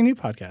 They're starting a new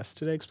podcast,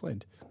 Today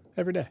Explained,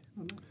 every day.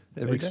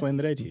 They explain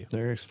the day to you.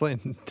 They're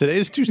explained. Today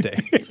is Tuesday.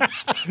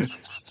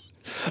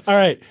 All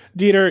right,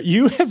 Dieter,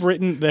 you have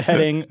written the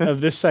heading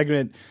of this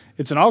segment.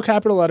 It's in all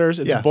capital letters.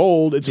 It's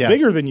bold. It's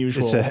bigger than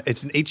usual.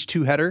 It's an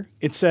H2 header.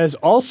 It says,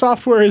 all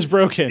software is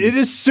broken. It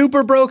is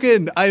super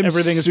broken.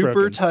 Everything is super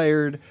broken.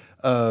 tired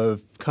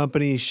of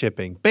companies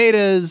shipping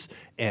betas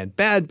and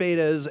bad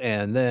betas,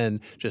 and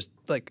then just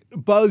like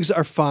bugs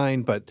are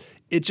fine, but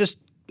it just,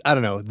 I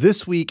don't know.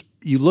 This week,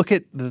 you look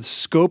at the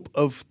scope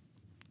of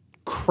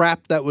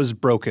crap that was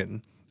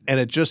broken, and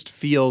it just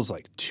feels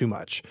like too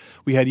much.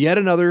 We had yet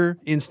another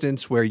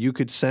instance where you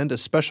could send a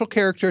special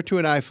character to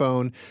an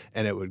iPhone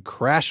and it would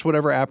crash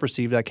whatever app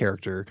received that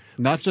character.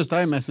 Not just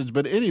iMessage,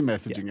 but any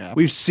messaging app.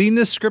 We've seen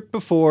this script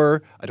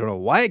before. I don't know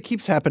why it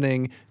keeps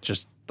happening.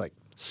 Just like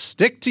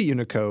stick to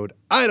Unicode.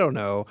 I don't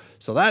know.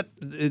 So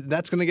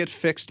that's going to get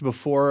fixed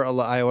before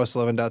iOS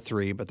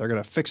 11.3, but they're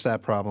going to fix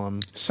that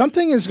problem.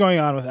 Something is going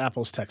on with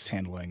Apple's text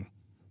handling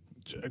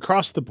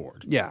across the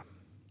board. Yeah.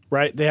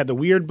 Right? They had the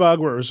weird bug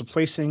where it was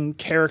replacing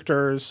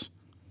characters.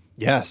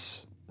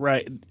 Yes.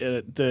 Right.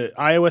 The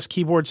iOS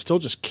keyboard still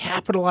just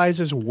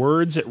capitalizes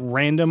words at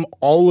random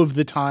all of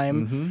the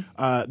time.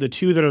 Mm-hmm. The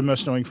two that are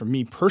most annoying for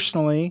me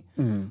personally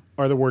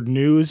are the word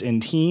news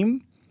and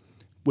team,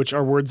 which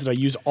are words that I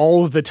use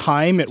all of the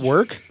time at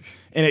work.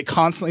 And it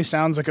constantly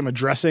sounds like I'm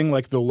addressing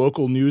like the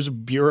local news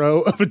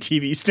bureau of a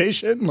TV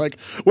station. Like,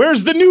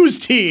 where's the news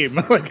team?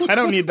 Like, I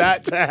don't need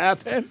that to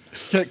happen.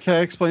 Can I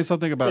explain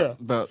something about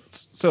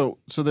so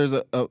there's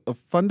a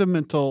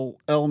fundamental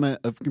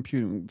element of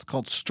computing. It's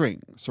called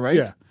strings, right?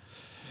 Yeah.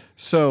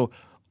 So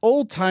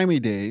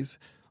old-timey days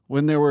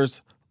when there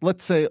was,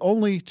 let's say,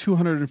 only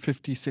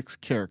 256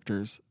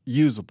 characters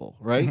usable,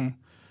 right? Mm-hmm.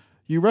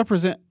 You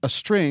represent a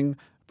string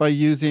by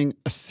using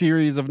a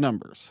series of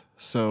numbers.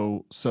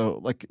 So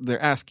like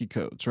they're ASCII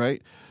codes,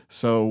 right?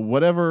 So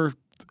whatever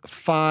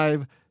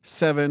 5,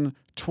 7,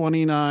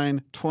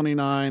 29,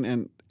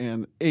 29,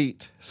 and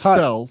 8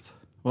 spells.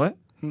 What?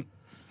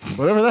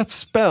 Whatever that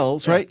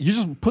spells, right? You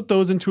just put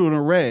those into an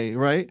array,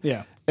 right?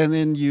 Yeah. And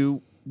then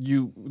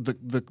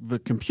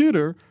the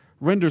computer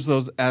renders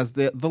those as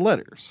the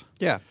letters.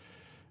 Yeah.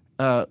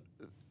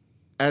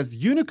 As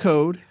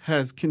Unicode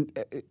has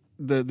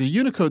the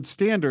Unicode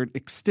standard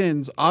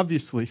extends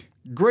obviously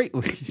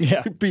greatly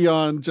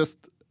beyond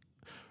just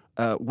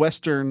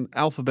Western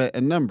alphabet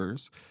and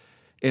numbers,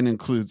 and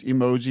includes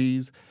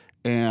emojis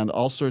and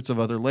all sorts of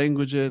other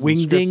languages, and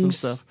scripts and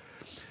stuff.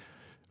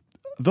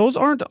 Those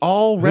aren't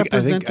all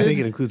represented. I think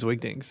it includes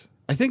wingdings.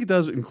 I think it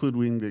does include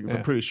wingdings. Yeah.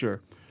 I'm pretty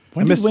sure.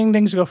 When did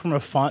wingdings go from a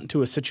font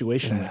to a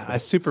situation? Yeah, I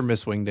super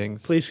miss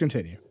wingdings. Please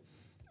continue.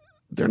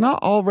 They're not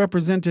all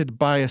represented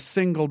by a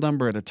single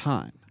number at a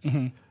time.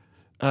 Mm-hmm.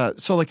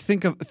 So, like,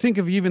 think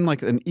of even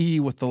like an E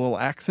with the little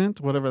accent,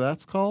 whatever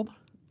that's called.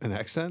 An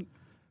accent?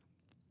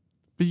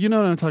 But you know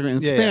what I'm talking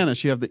about. In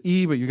Spanish, you have the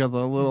E, but you got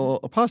the little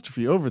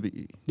apostrophe over the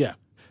E. Yeah.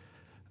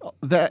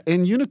 That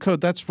in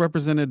Unicode, that's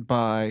represented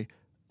by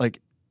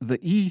like the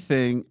E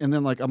thing and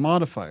then like a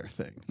modifier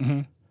thing.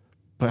 Mm-hmm.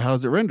 But how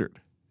is it rendered?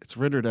 It's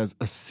rendered as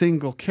a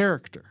single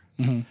character.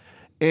 Mm-hmm.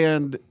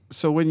 And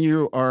so when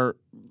you are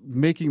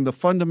making the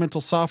fundamental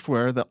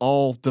software that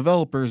all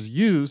developers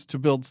use to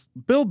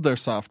build their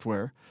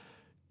software,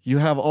 you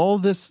have all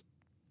this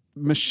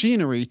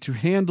machinery to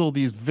handle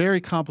these very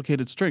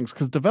complicated strings,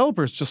 because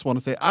developers just want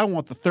to say, I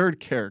want the third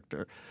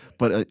character.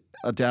 But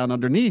down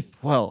underneath,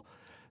 well,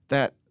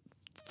 that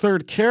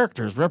third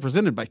character is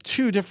represented by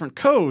two different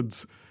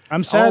codes.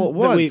 I'm sad that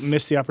we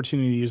missed the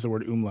opportunity to use the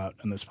word umlaut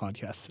in this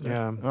podcast today.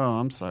 Yeah. Oh,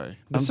 I'm sorry.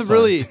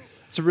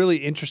 It's a really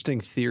interesting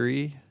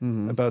theory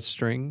about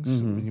strings.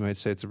 Mm-hmm. You might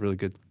say it's a really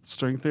good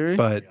string theory.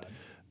 But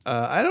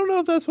I don't know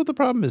if that's what the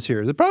problem is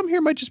here. The problem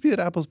here might just be that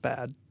Apple's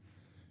bad.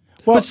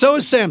 Well, but so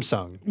is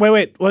Samsung.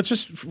 Wait. Let's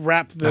just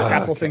wrap the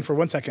Apple thing for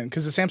 1 second,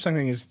 because the Samsung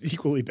thing is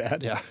equally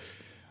bad. Yeah.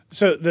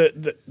 So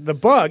the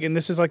bug, and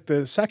this is like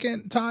the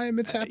second time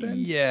it's happened.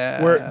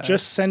 Yeah. Where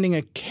just sending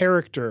a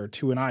character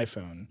to an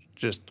iPhone,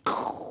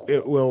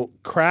 it will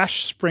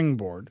crash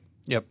Springboard.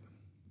 Yep.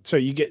 So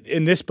you get,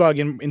 in this bug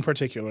in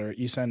particular,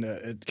 you send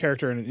a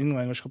character in an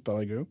language called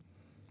Telugu.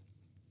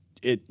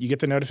 You get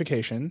the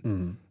notification.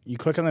 Mm-hmm. You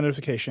click on the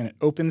notification. It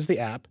opens the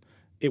app.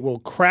 It will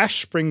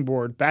crash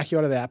Springboard, back you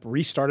out of the app,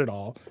 restart it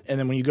all. And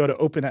then when you go to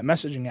open that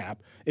messaging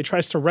app, it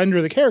tries to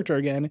render the character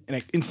again, and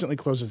it instantly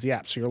closes the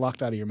app. So you're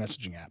locked out of your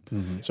messaging app.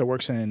 Mm-hmm. So it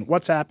works in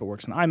WhatsApp. It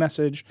works in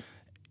iMessage.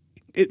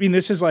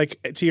 This is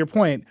like, to your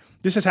point,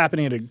 this is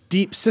happening at a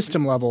deep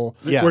system level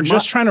where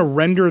just trying to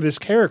render this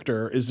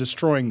character is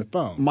destroying the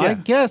phone. My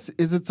guess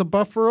is it's a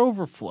buffer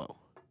overflow,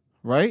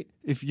 right?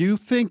 If you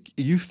think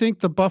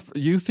the buffer,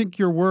 you think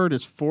your word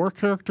is 4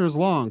 characters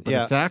long, but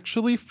Yeah. it's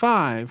actually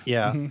 5.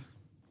 Yeah.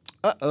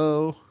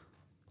 Uh-oh.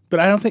 But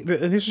I don't think that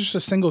this is just a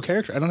single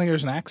character. I don't think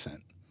there's an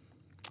accent.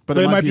 But But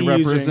it it might might be be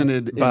using-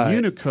 represented in by-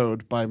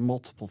 Unicode by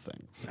multiple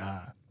things.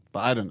 But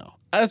I don't know.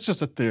 That's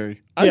just a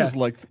theory. I Yeah. just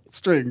like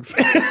strings.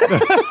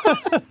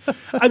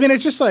 I mean,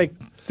 it's just like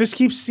this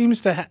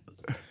seems to.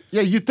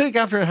 Yeah, you'd think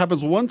after it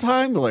happens one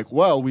time, they're like,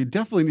 well, we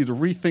definitely need to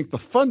rethink the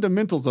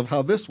fundamentals of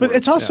how this works. But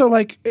it's also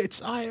like it's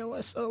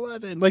iOS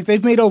 11. Like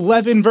they've made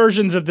 11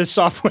 versions of this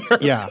software.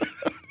 Yeah.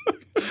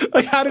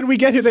 Like how did we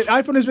get here? The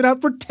iPhone has been out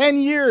for 10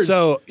 years.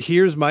 So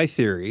here's my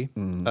theory.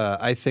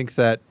 I think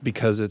that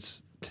because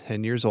it's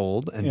 10 years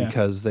old and Yeah.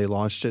 because they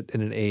launched it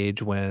in an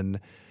age when,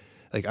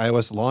 like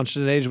iOS launched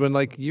in an age when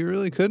like you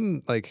really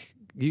couldn't like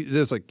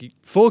there's like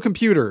full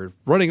computer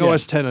running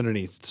OS 10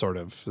 underneath, sort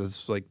of.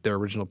 That's like their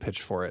original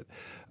pitch for it.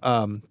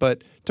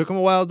 But took them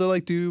a while to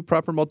like do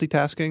proper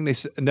multitasking.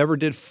 They never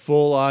did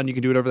full on. You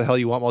can do whatever the hell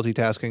you want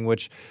multitasking,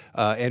 which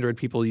Android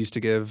people used to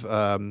give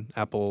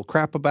Apple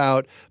crap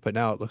about. But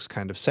now it looks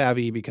kind of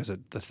savvy because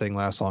the thing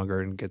lasts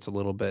longer and gets a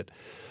little bit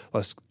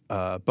less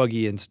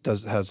buggy and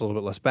has a little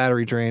bit less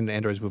battery drain.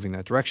 Android's moving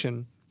that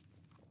direction.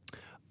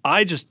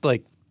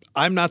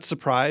 I'm not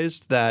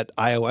surprised that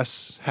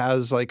iOS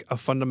has like a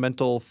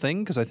fundamental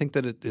thing because I think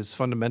that it is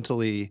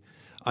fundamentally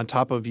on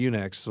top of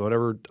Unix.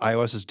 Whatever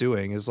iOS is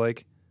doing is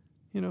like,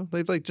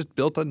 they've like just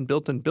built and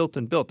built and built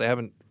and built. They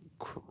haven't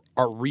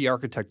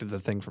re-architected the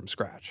thing from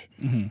scratch.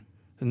 Mm-hmm.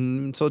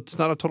 And so it's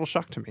not a total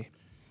shock to me.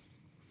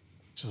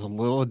 just a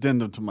little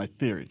addendum to my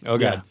theory. Oh,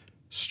 God.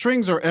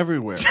 Strings are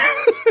everywhere.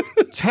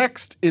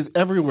 Text is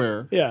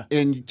everywhere. Yeah.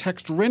 And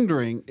text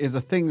rendering is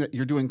a thing that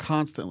you're doing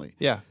constantly.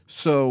 Yeah.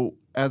 So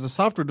as a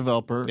software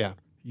developer, Yeah.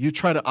 you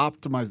try to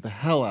optimize the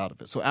hell out of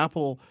it. So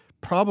Apple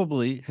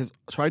probably has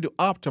tried to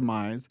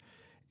optimize,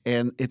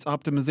 and its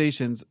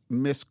optimizations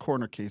miss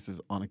corner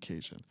cases on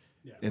occasion.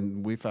 Yeah.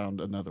 And we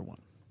found another one.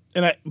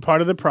 And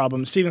part of the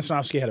problem, Steven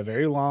Sinofsky had a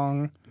very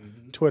long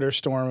Twitter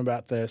storm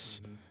about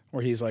this,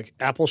 where he's like,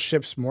 Apple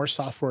ships more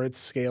software at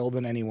scale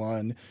than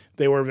anyone.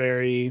 They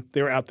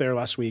were out there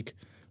last week.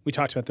 We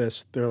talked about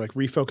this. They're like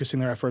refocusing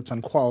their efforts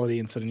on quality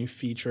instead of new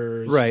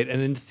features. Right. And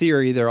in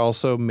theory, they're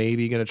also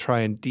maybe going to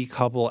try and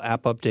decouple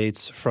app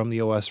updates from the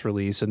OS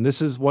release. And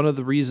this is one of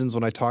the reasons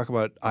when I talk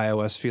about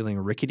iOS feeling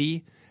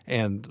rickety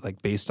and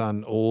like based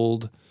on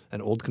old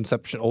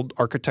conception, old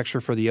architecture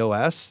for the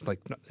OS. Like,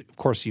 of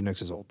course,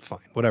 Unix is old, fine,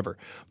 whatever.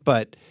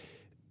 But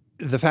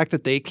the fact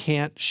that they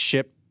can't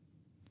ship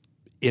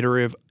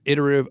iterative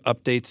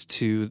updates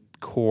to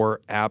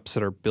core apps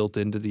that are built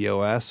into the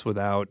OS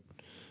without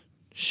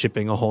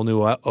shipping a whole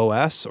new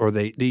OS, or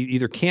they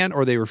either can't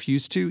or they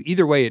refuse to.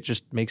 Either way, it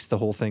just makes the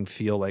whole thing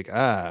feel like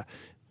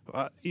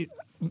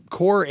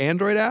core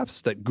Android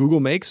apps that Google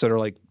makes that are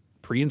like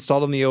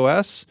pre-installed on the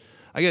OS.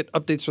 I get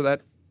updates for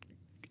that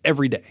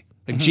every day.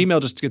 Like Gmail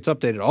just gets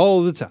updated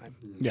all the time.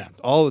 Yeah.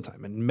 All the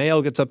time. And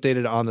Mail gets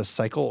updated on the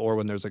cycle or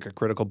when there's like a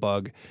critical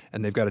bug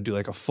and they've got to do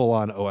like a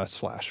full-on OS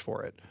flash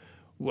for it.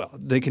 Well,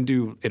 they can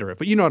do iterative,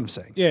 but you know what I'm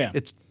saying. Yeah.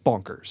 It's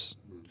bonkers.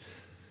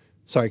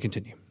 Sorry,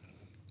 continue.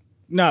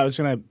 No, I was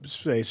going to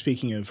say,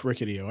 speaking of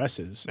rickety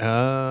OSs,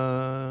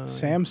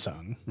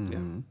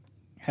 Samsung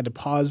had to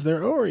pause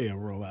their Oreo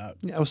rollout.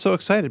 Yeah, I was so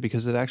excited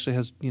because it actually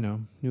has,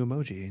 new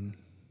emoji. And,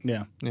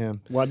 Yeah. yeah.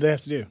 What did they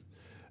have to do?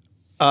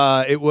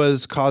 It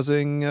was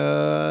causing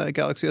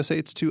Galaxy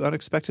S8s to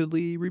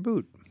unexpectedly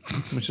reboot,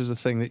 which is a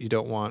thing that you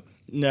don't want.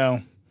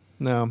 No.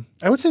 No.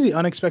 I would say the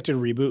unexpected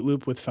reboot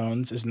loop with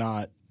phones is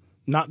not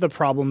the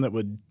problem that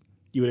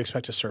you would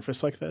expect to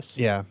surface like this.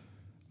 Yeah.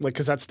 Like,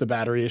 because that's the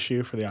battery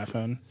issue for the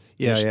iPhone.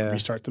 They Yeah, just yeah.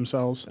 restart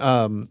themselves.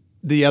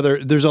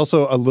 There's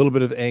also a little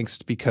bit of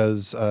angst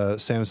because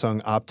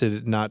Samsung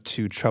opted not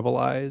to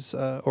treblize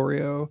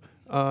Oreo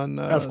on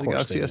the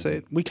Galaxy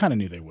S8. We kind of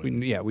knew they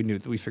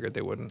would. We figured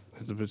they wouldn't.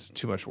 It was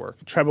too much work.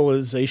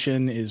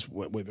 Trebleization is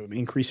with the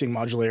increasing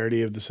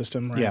modularity of the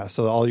system, right? Yeah,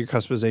 so all your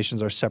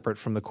customizations are separate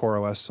from the core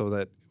OS so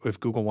that if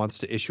Google wants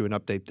to issue an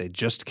update, they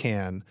just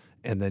can,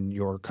 and then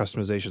your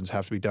customizations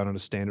have to be done in a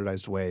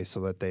standardized way so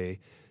that they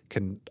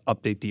can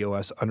update the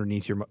OS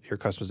underneath your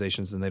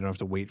customizations and they don't have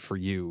to wait for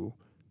you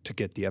to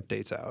get the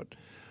updates out.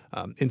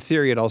 In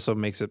theory, it also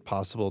makes it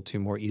possible to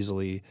more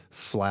easily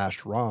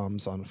flash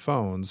ROMs on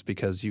phones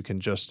because you can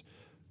just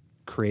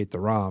create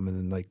the ROM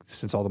and then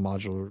since all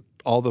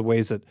the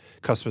ways that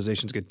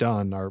customizations get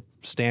done are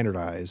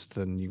standardized,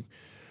 then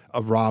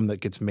a ROM that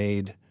gets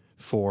made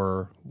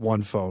for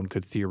one phone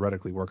could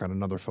theoretically work on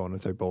another phone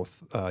if they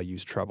both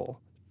use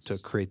treble to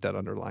create that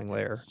underlying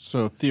layer.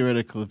 So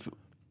theoretically,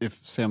 if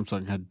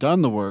Samsung had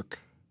done the work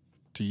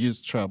to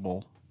use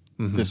treble,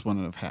 this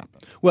wouldn't have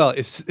happened. Well,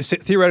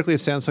 theoretically,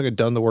 if Samsung had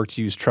done the work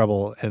to use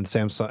treble and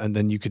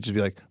then you could just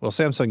be like, well,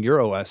 Samsung, your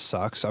OS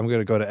sucks. I'm going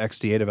to go to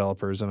XDA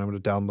developers and I'm going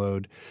to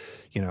download,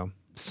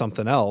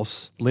 something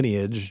else,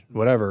 Lineage,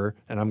 whatever,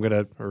 and I'm going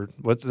to, or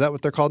is that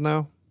what they're called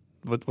now?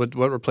 What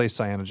replaced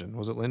Cyanogen?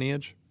 Was it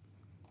Lineage?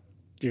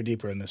 You're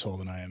deeper in this hole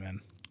than I am in.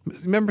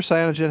 Remember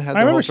Cyanogen had the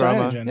I whole remember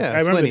drama? Cyanogen. Yeah, I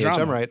it's remember the Lineage.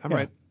 drama. I'm right. Yeah.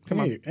 Right.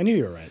 I knew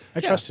you were right.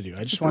 I trusted you.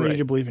 I just wanted you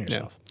to believe in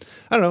yourself.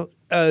 I don't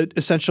know.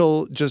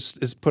 Essential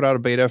just is put out a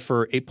beta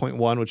for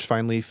 8.1, which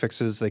finally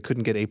fixes they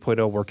couldn't get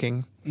 8.0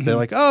 working. They're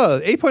like,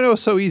 8.0 is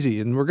so easy,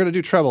 and we're going to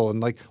do treble, and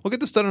like we'll get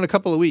this done in a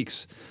couple of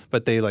weeks.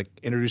 But they like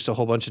introduced a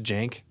whole bunch of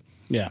jank.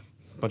 Yeah.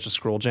 A bunch of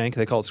scroll jank.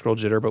 They call it scroll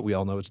jitter, but we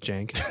all know it's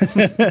jank.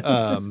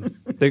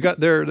 They got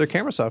their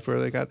camera software.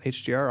 They got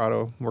HDR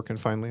auto working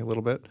finally a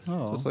little bit.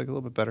 Oh. Looks like a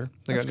little bit better.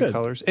 They got new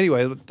colors.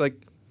 Anyway, like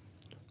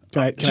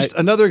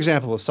another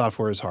example of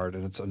software is hard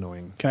and it's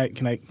annoying. Can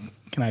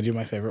I do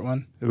my favorite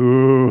one?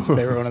 Ooh.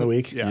 Favorite one of the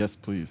week? Yeah. Yes,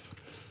 please.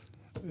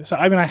 So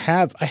I mean I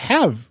have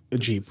a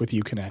Jeep with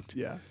Uconnect.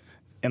 Yeah.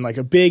 And like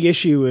a big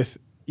issue with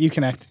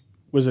Uconnect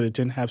was that it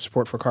didn't have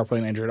support for CarPlay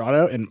and Android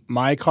Auto, and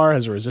my car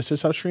has a resistive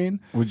touchscreen.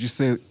 Would you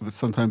say that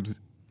sometimes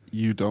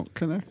you don't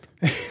connect?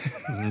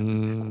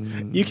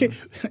 You can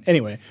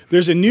anyway.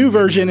 There's a new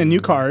version in new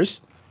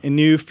cars, in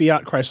new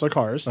Fiat Chrysler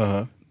cars.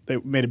 They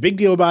made a big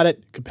deal about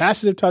it.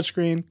 Capacitive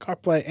touchscreen,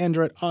 CarPlay,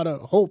 Android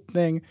Auto, whole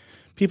thing.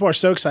 People are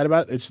so excited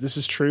about it. This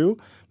is true.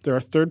 There are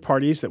third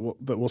parties that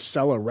will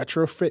sell a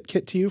retrofit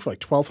kit to you for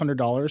like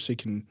 $1,200, so you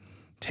can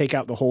take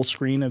out the whole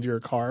screen of your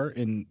car,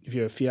 and if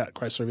you have a Fiat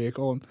Chrysler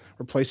vehicle and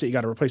replace it, you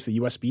got to replace the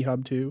USB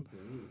hub too.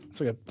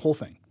 It's like a whole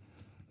thing.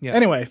 Yeah.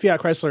 Anyway,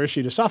 Fiat Chrysler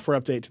issued a software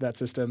update to that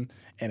system,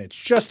 and it's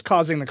just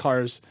causing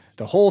the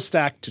whole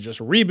stack to just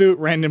reboot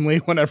randomly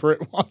whenever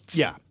it wants.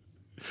 Yeah.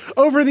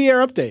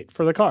 Over-the-air update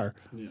for the car.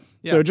 Yeah.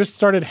 So it just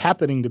started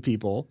happening to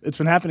people. It's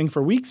been happening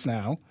for weeks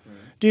now.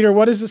 Dieter,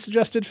 what is the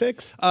suggested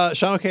fix?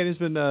 Sean O'Kane has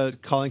been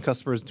calling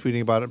customers and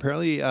tweeting about it.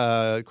 Apparently,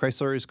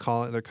 Chrysler is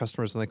calling their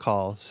customers when they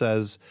call,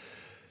 says,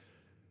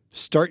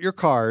 start your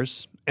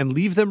cars and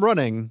leave them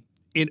running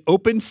in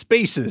open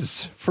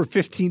spaces for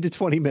 15 to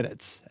 20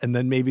 minutes. And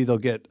then maybe they'll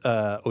get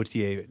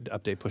OTA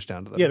update pushed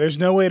down to them. Yeah, there's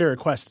no way to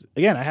request.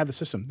 Again, I have the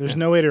system. There's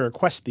no way to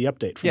request the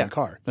update from the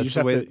car. You just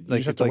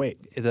have to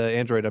wait. The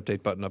Android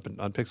update button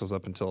on Pixels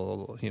up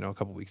until a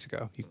couple weeks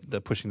ago. The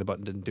pushing the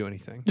button didn't do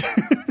anything.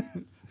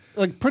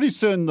 Like pretty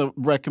soon, the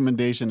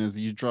recommendation is that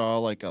you draw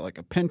like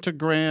a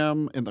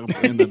pentagram in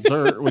the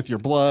dirt with your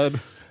blood.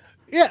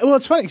 Yeah, well,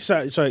 it's funny.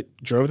 So I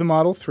drove the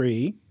Model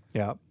 3.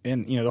 Yeah.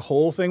 And, the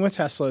whole thing with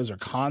Tesla is they're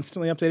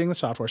constantly updating the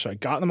software. So I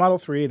got in the Model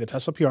 3. The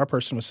Tesla PR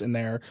person was in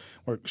there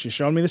where she's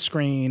showing me the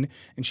screen.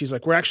 And she's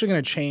like, we're actually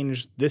going to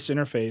change this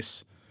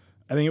interface.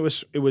 I think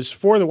it was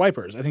for the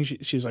wipers. I think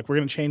she's like, we're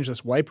going to change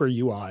this wiper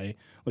UI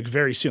like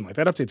very soon. Like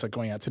that update's like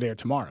going out today or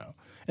tomorrow.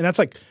 And that's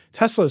like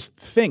Tesla's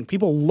thing.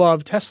 People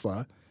love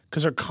Tesla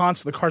because the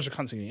cars are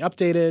constantly getting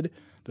updated.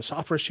 The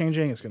software's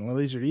changing. It's getting a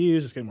little easier to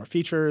use. It's getting more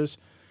features.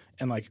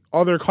 And like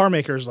other car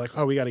makers are like,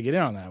 oh, we got to get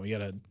in on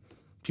that.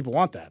 People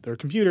want that. They're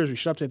computers. We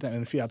should update them.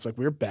 And Fiat's like,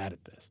 we're bad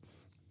at this.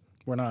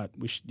 We're not.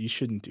 You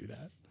shouldn't do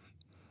that.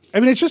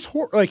 I mean, it's just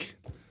like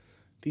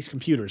these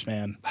computers,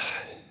 man.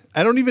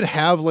 I don't even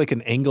have like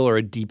an angle or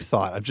a deep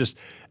thought.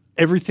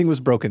 Everything was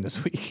broken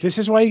this week. This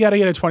is why you got to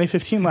get a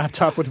 2015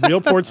 laptop with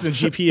real ports and a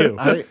GPU.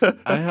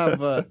 I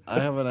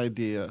have an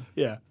idea.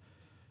 Yeah.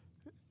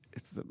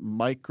 It's that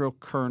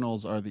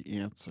microkernels are the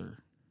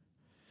answer.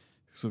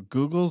 So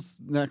Google's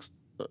next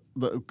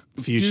the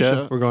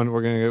Fuchsia. We're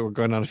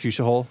going on a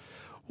fuchsia hole.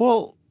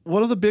 Well,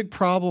 one of the big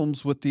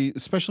problems with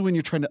especially when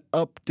you're trying to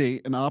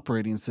update an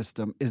operating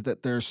system, is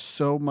that there's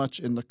so much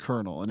in the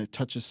kernel and it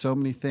touches so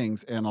many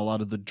things, and a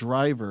lot of the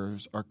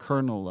drivers are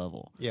kernel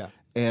level. Yeah.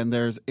 And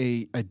there's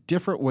a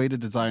different way to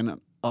design an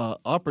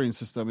operating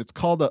system. It's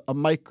called a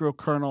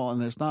microkernel,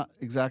 and there's not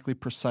exactly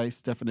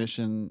precise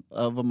definition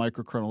of a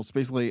microkernel. It's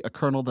basically a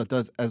kernel that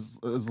does as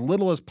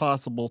little as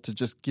possible to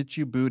just get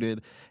you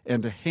booted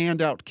and to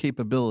hand out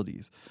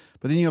capabilities.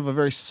 But then you have a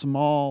very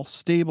small,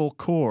 stable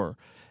core.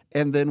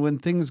 And then when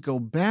things go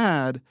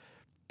bad,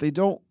 they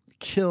don't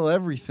kill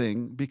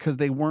everything because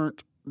they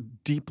weren't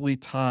deeply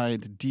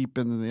tied deep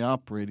into the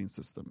operating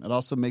system. It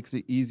also makes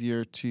it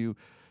easier to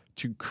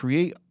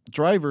create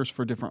drivers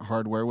for different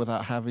hardware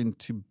without having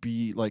to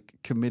be like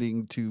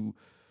committing to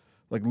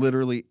like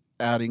literally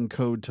adding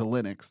code to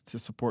Linux to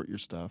support your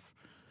stuff.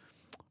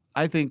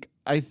 I think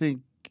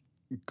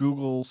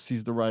Google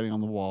sees the writing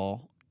on the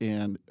wall,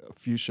 and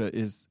Fuchsia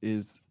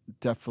is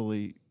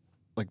definitely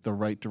like the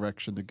right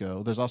direction to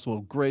go. There's also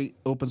a great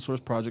open source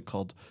project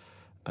called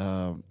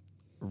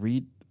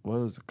what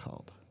is it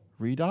called?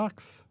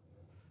 Redox?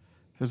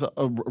 There's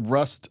a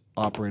Rust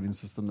operating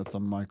system that's a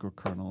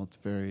microkernel. It's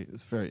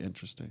very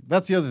interesting.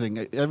 That's the other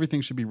thing.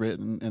 Everything should be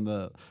written in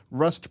the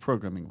Rust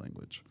programming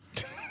language.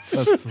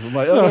 That's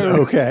my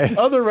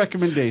other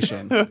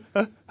recommendation.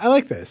 I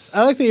like this.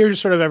 I like that you're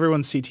just sort of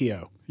everyone's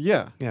CTO.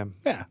 Yeah.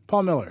 Yeah.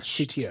 Paul Miller,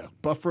 CTO.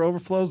 Buffer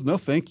overflows? No,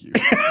 thank you.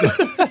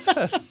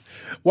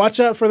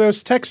 Watch out for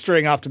those text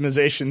string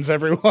optimizations,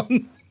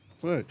 everyone.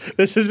 That's right.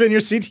 This has been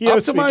your CTO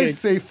Optimize speaking.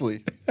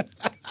 safely. All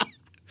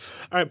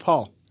right,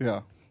 Paul.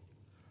 Yeah.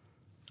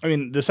 I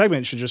mean, the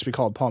segment should just be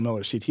called Paul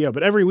Miller CTO,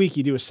 but every week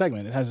you do a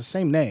segment. It has the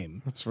same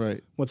name. That's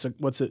right. What's it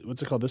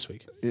called this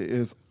week? It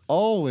is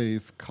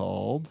always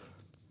called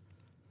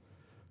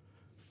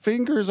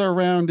Fingers Are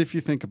Round If You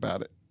Think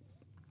About It.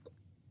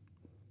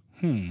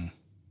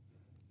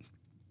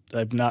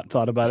 I've not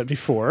thought about it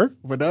before.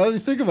 But now that you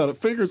think about it,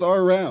 fingers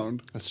are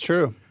round. That's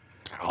true.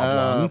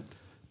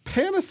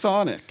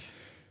 Panasonic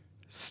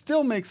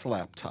still makes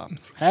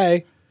laptops.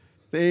 Hey,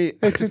 They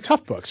they're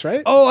tough books,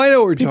 right? Oh, I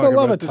know what we're People talking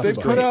love about. it. they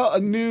Tough put book. out a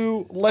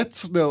new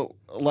Let's Note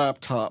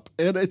laptop,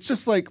 and it's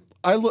just like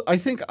I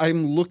think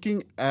I'm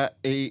looking at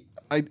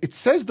it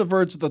says The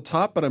Verge at the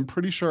top, but I'm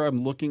pretty sure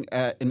I'm looking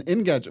at an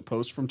Engadget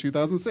post from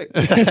 2006.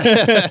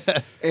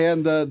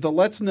 And the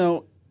Let's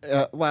Note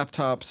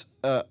laptops,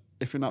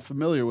 if you're not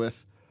familiar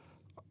with,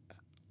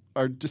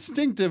 are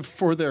distinctive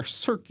for their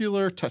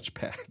circular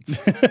touchpads.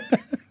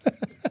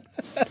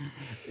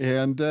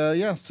 And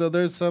so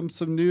there's some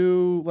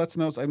new Let's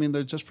Notes. I mean,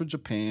 they're just for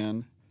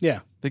Japan. Yeah.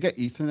 They got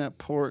Ethernet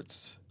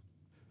ports.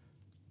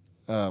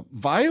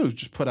 Vio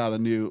just put out a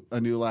new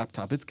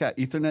laptop. It's got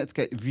Ethernet. It's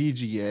got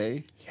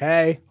VGA.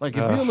 Hey. Like if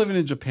you're living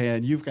in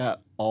Japan, you've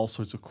got all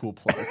sorts of cool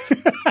plugs.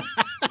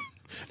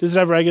 Does it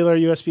have regular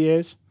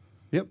USB-As?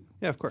 Yep.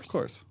 Yeah, of course. Of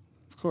course.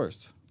 Of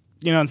course.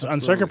 You know, on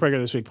Circuit Breaker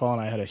this week, Paul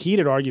and I had a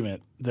heated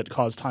argument that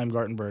caused Time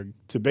Gartenberg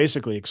to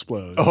basically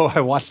explode. Oh,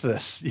 I watched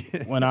this.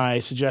 When I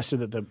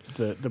suggested that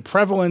the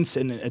prevalence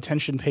and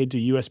attention paid to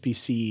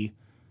USB-C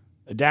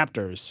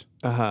adapters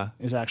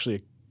is actually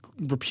a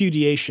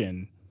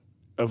repudiation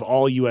of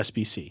all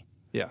USB-C.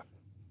 Yeah.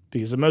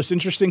 Because the most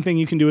interesting thing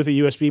you can do with a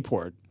USB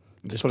port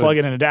is put plug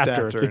an in an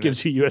adapter adapter that in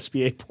gives you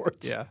USB-A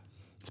ports. Yeah.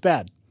 It's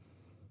bad.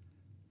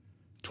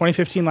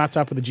 2015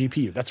 laptop with a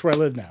GPU. That's where I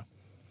live now.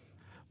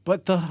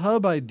 But the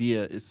hub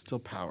idea is still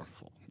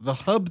powerful. The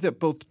hub that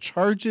both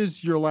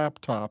charges your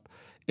laptop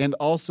and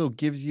also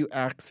gives you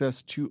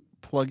access to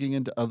plugging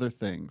into other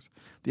things.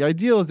 The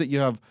ideal is that you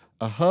have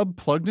a hub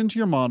plugged into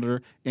your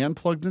monitor and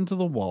plugged into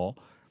the wall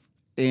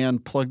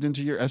and plugged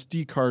into your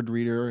SD card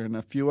reader and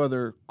a few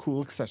other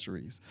cool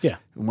accessories. Yeah.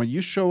 And when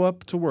you show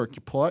up to work,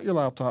 you pull out your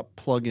laptop,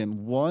 plug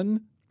in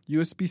one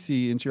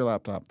USB-C into your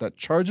laptop. That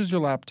charges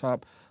your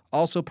laptop,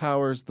 also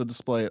powers the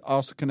display. It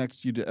also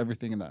connects you to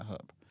everything in that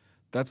hub.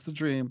 That's the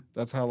dream.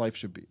 That's how life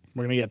should be.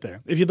 We're going to get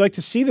there. If you'd like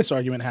to see this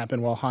argument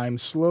happen while Heim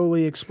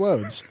slowly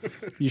explodes,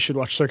 you should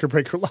watch Circuit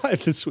Breaker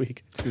Live this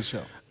week. It's a good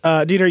show.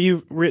 Dieter,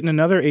 you've written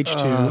another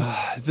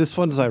H2. This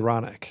one's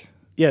ironic.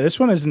 Yeah, this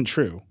one isn't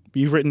true.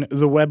 You've written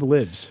The Web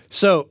Lives.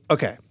 So,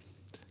 okay.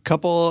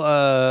 Couple,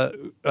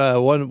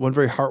 one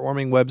very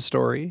heartwarming web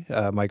story.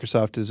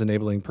 Microsoft is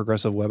enabling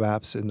progressive web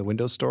apps in the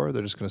Windows Store.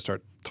 They're just going to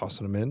start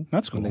tossing them in.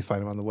 That's cool. When they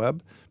find them on the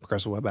web.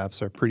 Progressive web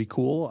apps are pretty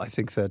cool. I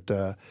think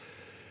that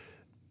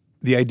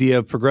the idea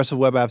of progressive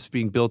web apps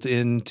being built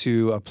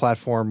into a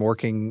platform,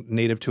 working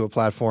native to a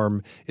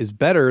platform, is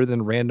better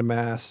than random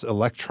ass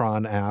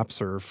Electron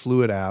apps or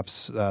Fluid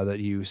apps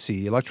that you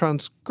see.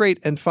 Electron's great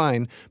and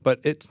fine, but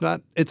it's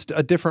not. It's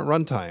a different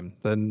runtime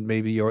than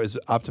maybe is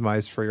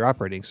optimized for your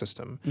operating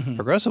system. Mm-hmm.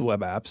 Progressive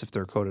web apps, if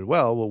they're coded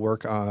well, will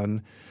work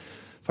on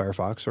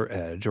Firefox or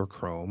Edge or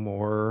Chrome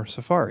or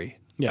Safari.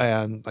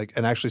 Yeah. And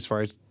actually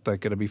Safari's going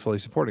to be fully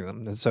supporting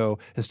them. And so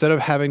instead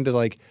of having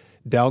to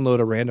download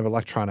a random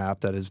Electron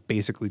app that is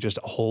basically just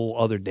a whole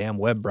other damn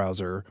web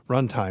browser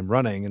runtime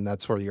running, and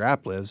that's where your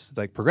app lives,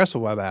 like progressive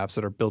web apps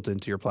that are built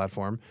into your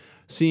platform,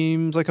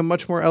 seems like a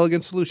much more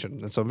elegant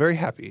solution. And so I'm very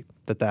happy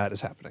that that is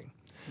happening.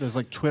 There's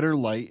Twitter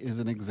Lite is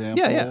an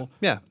example.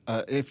 Yeah.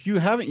 If you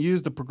haven't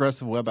used a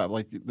progressive web app,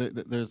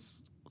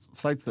 there's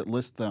sites that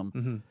list them.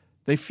 Mm-hmm.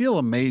 They feel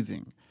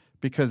amazing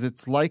because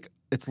it's like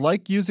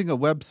using a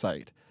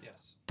website.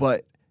 Yes.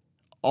 But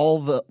all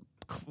the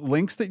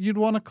links that you'd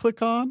want to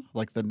click on,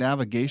 like the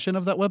navigation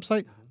of that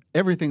website,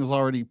 everything is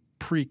already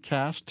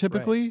pre-cached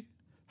typically,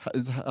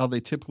 is how they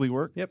typically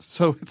work. Yep.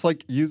 So it's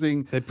like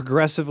using... It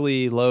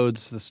progressively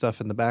loads the stuff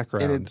in the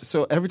background. And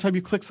so every time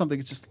you click something,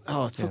 it's just,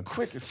 it's so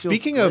quick. It feels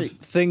Speaking great. of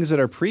things that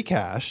are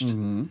pre-cached,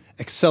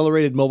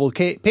 accelerated mobile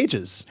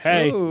pages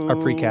Hey. are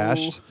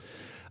pre-cached.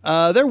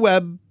 They're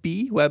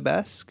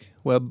web-esque,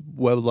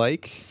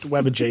 web-like.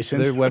 Web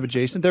adjacent. They're web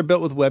adjacent. They're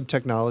built with web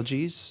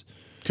technologies.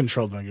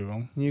 Controlled by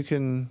Google. You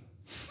can,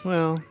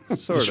 sort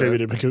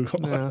Distributed by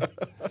Google.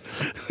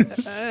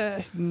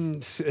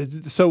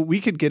 So we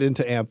could get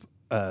into AMP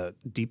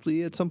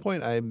deeply at some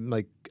point.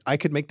 I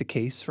could make the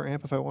case for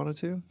AMP if I wanted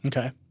to.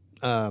 Okay.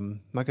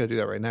 I'm not going to do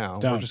that right now.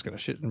 Don't. We're just going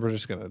to shit and we're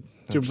just going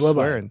Do to blow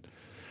by. swearing.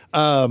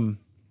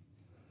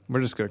 We're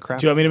just going to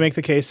crap. Do you want me to make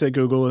the case that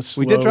Google is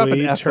We slowly did drop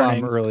an F-bomb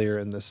turning... earlier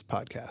in this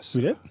podcast.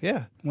 We did?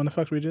 Yeah. When the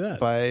fuck did we do that?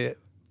 By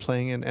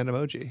playing an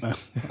emoji. I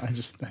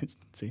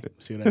see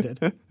what I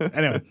did.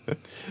 Anyway,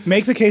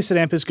 make the case that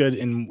AMP is good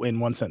in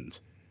one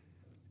sentence.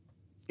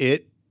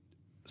 It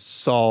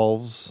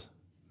solves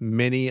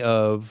many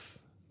of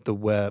the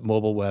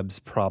mobile web's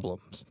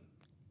problems.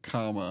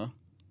 Comma,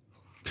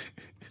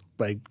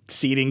 By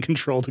ceding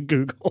control to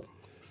Google.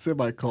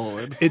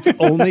 semicolon. It's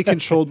only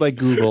controlled by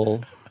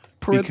Google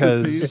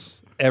because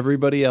Parentheses.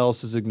 everybody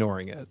else is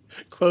ignoring it.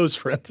 Close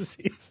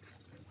parentheses.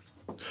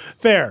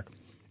 Fair.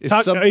 If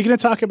Are you going to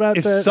talk about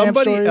if the AMP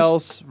somebody stories?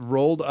 else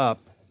rolled up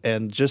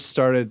and just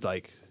started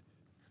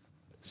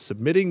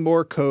submitting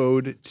more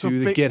code to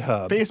the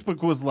GitHub,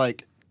 Facebook was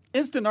like,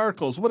 Instant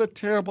articles. What a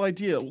terrible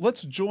idea.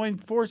 Let's join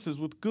forces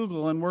with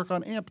Google and work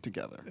on AMP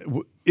together.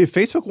 If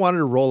Facebook wanted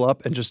to roll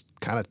up and just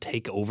kind of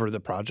take over the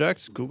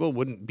project, Google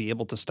wouldn't be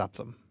able to stop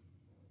them.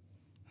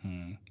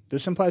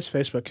 This implies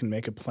Facebook can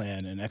make a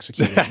plan and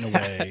execute it in a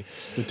way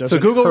that doesn't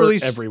So Google hurt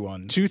released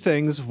everyone. 2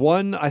 things.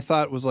 One I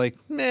thought was like,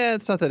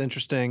 it's not that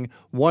interesting.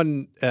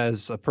 One,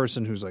 as a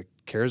person who's like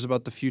cares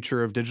about the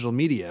future of digital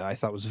media, I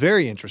thought was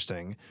very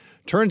interesting.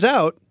 Turns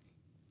out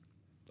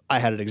I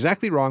had it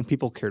exactly wrong.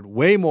 People cared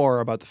way more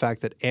about the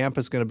fact that AMP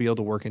is going to be able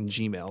to work in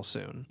Gmail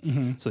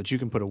soon, so that you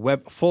can put a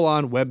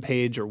full-on web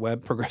page or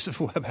progressive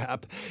web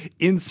app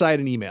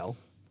inside an email.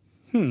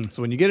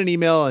 So when you get an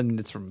email and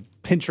it's from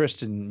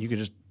Pinterest, and you can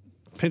just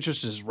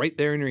Pinterest is right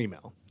there in your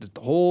email, just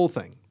the whole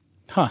thing,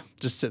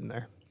 just sitting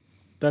there.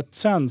 That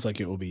sounds like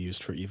it will be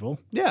used for evil.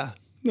 Yeah,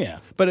 Yeah.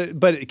 but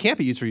it can't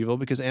be used for evil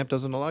because AMP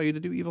doesn't allow you to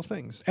do evil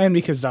things. And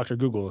because Dr.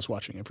 Google is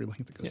watching every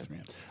link that goes through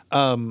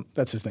AMP.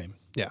 That's his name.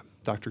 Yeah,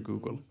 Dr.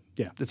 Google.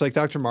 Yeah. It's like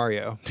Dr.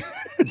 Mario.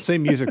 The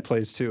same music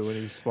plays too when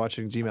he's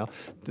watching Gmail.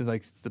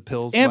 Like the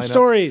pills. AMP line up.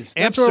 stories.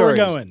 AMP That's where we're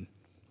stories. going.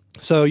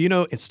 So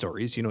it's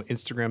stories.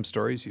 Instagram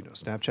stories.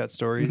 Snapchat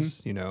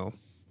stories.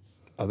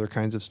 Other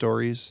kinds of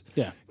stories.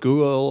 Yeah.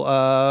 Google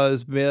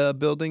is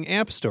building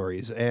AMP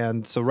stories,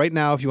 and so right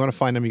now, if you want to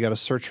find them, you got to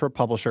search for a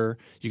publisher.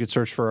 You could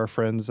search for our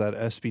friends at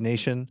SB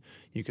Nation.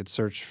 You could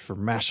search for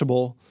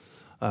Mashable.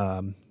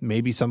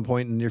 Maybe some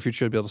point in the near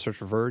future, you'll be able to search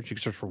for Verge. You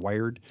can search for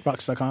Wired.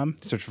 Vox.com.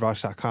 Search for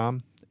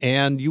Vox.com.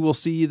 And you will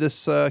see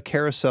this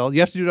carousel.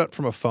 You have to do that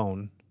from a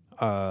phone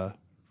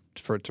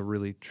for it to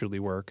really, truly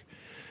work.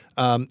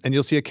 And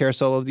you'll see a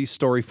carousel of these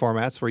story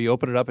formats where you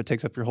open it up, it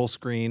takes up your whole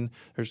screen.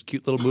 There's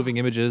cute little moving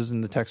images,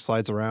 and the text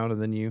slides around,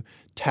 and then you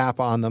tap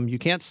on them. You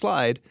can't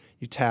slide.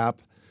 You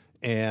tap,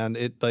 and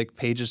it like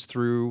pages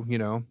through,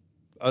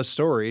 a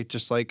story,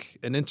 just like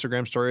an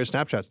Instagram story or a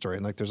Snapchat story.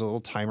 And like there's a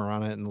little timer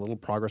on it and a little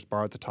progress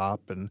bar at the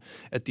top, and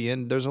at the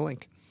end there's a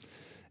link.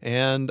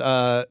 And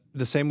the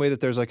same way that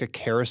there's like a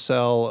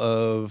carousel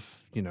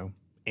of,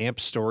 AMP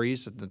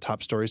stories, the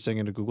top stories saying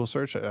into Google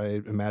search,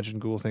 I imagine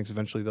Google thinks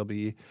eventually there'll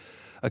be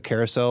a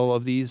carousel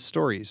of these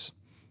stories.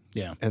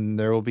 Yeah. And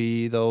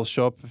they'll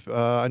show up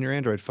on your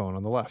Android phone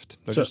on the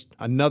left. They're just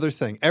another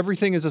thing.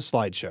 Everything is a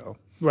slideshow.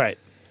 Right.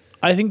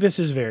 I think this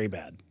is very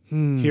bad.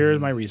 Here are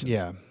my reasons.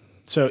 Yeah.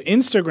 So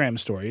Instagram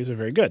stories are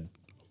very good.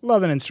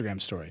 Love an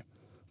Instagram story.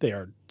 They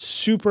are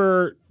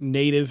super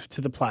native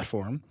to the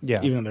platform.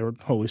 Yeah. Even though they were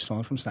wholly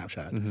stolen from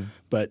Snapchat.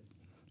 But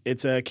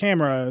it's a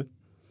camera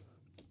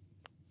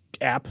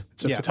app.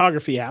 It's a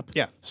photography app.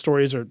 Yeah.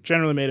 Stories are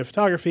generally made of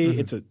photography.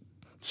 It's a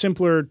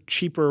simpler,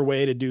 cheaper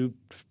way to do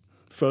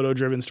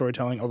photo-driven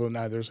storytelling, although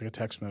now there's like a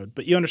text mode.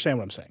 But you understand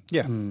what I'm saying.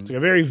 Yeah. It's like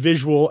a very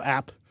visual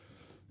app,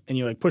 and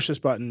you like push this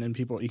button, and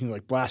you can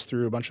like blast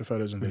through a bunch of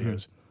photos and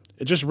videos.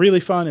 It's just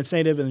really fun. It's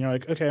native, and you're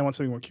like, okay, I want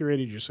something more curated.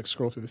 You just like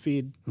scroll through the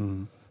feed.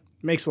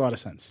 Makes a lot of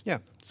sense. Yeah.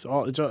 It's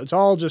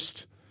all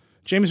just.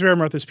 James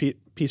Barham wrote this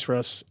piece for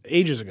us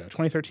ages ago,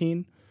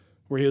 2013,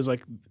 where he was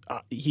like,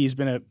 he's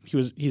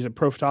a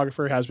pro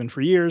photographer, has been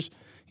for years.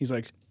 He's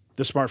like,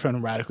 the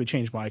smartphone radically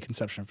changed my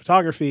conception of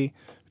photography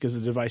because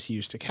the device you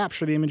use to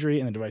capture the imagery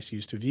and the device you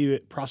use to view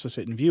it, process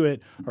it, and view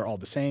it are all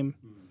the same.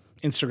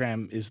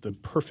 Instagram is the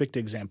perfect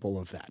example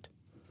of that.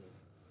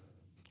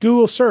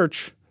 Google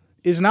search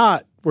is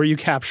not where you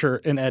capture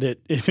and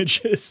edit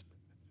images.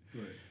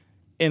 Right.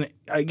 And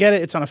I get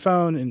it; it's on a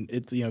phone, and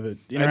the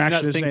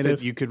interaction is native. I think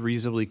that you could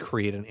reasonably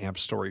create an AMP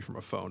story from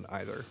a phone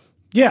either.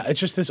 Yeah, it's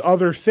just this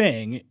other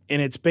thing,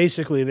 and it's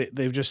basically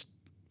they've just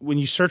when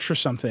you search for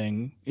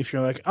something, if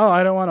you're like, oh,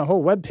 I don't want a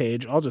whole web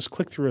page, I'll just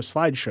click through a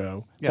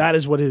slideshow. Yeah. That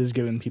is what it has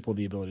given people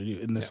the ability to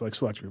do in this like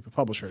select group of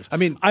publishers. I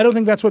mean, I don't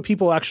think that's what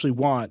people actually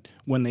want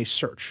when they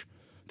search.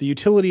 The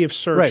utility of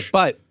search, right?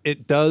 But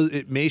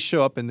it may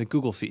show up in the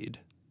Google feed,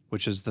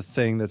 which is the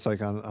thing that's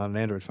like on an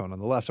Android phone on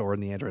the left, or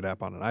in the Android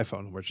app on an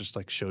iPhone, where it just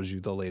like shows you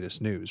the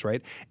latest news,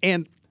 right?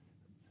 And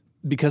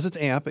because it's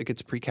AMP, it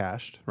gets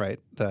pre-cached, right?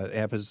 The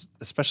AMP is,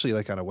 especially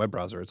like on a web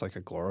browser, it's like a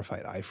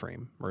glorified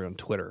iframe, or on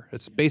Twitter.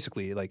 It's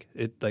basically like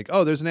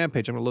there's an AMP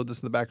page. I'm going to load this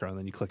in the background, and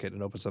then you click it,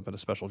 and it opens up in a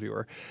special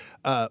viewer.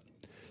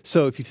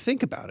 So if you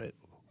think about it,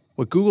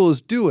 what Google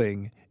is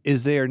doing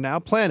is they are now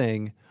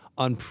planning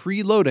on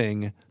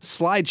preloading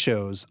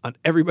slideshows on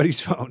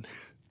everybody's phone,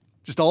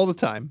 just all the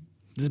time.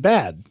 It's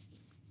bad.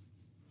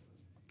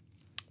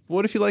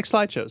 What if you like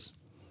slideshows?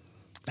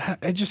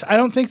 I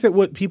don't think that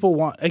what people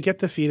want. I get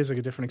the feed is like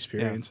a different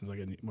experience and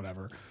it's like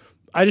whatever.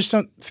 I just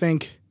don't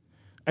think.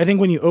 I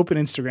think when you open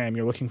Instagram,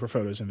 you're looking for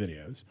photos and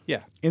videos.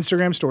 Yeah.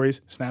 Instagram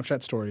stories,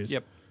 Snapchat stories.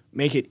 Yep.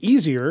 Make it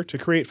easier to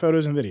create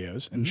photos and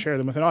videos and share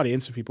them with an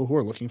audience of people who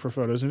are looking for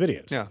photos and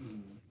videos. Yeah.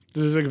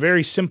 This is like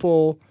very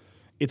simple.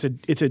 It's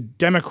a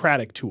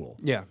democratic tool.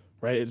 Yeah.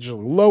 Right. It just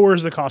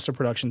lowers the cost of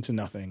production to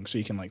nothing, so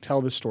you can like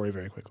tell this story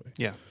very quickly.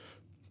 Yeah.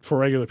 For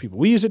regular people,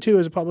 we use it too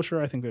as a publisher.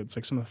 I think that it's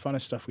like some of the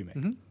funnest stuff we make.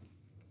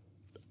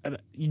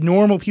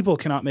 Normal people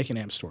cannot make an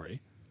AMP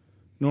story.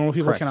 Normal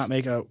people cannot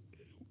make a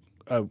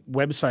a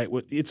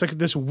website. It's like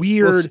this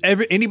weird.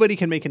 Well, anybody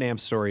can make an AMP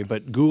story,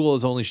 but Google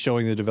is only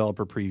showing the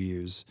developer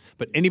previews.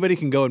 But anybody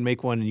can go and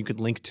make one, and you could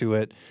link to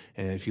it.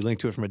 And if you link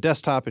to it from a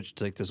desktop, it's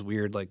like this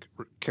weird like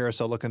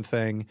carousel looking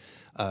thing.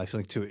 If you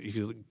link to it, if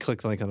you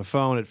click the link on the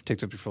phone, it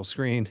takes up your full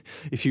screen.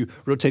 If you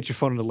rotate your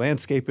phone into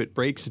landscape, it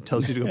breaks and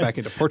tells you to go back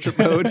into portrait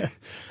mode.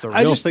 It's a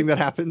real thing that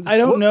happens. I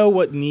don't know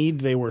what need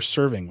they were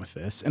serving with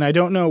this, and I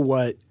don't know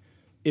what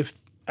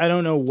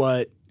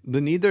the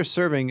need they're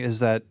serving is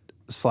that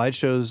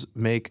slideshows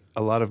make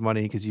a lot of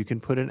money because you can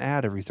put an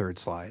ad every third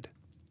slide.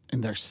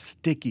 And they're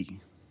sticky.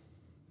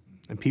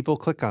 And people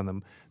click on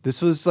them.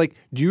 This was like,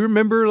 do you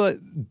remember like,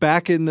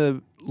 back in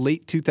the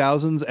late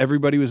 2000s,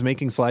 everybody was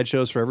making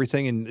slideshows for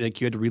everything and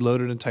like you had to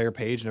reload an entire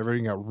page and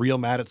everybody got real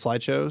mad at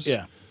slideshows?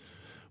 Yeah.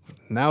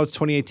 Now it's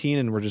 2018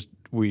 and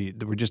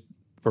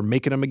we're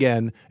making them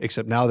again,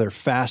 except now they're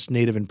fast,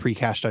 native, and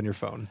pre-cached on your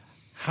phone.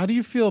 How do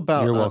you feel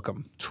about You're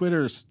welcome.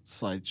 Twitter's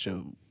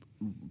slideshow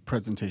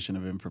presentation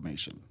of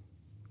information?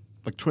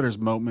 Like Twitter's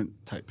moment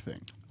type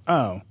thing.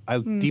 Oh, I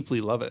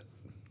deeply love it.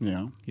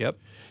 Yeah. Yep.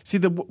 See,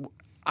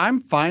 I'm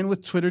fine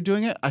with Twitter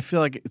doing it. I feel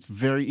like it's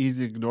very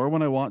easy to ignore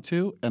when I want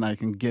to, and I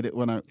can get it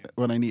when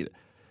I need it.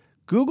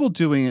 Google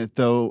doing it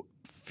though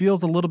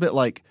feels a little bit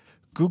like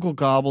Google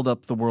gobbled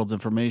up the world's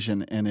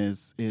information and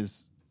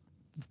is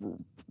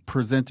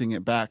presenting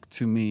it back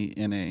to me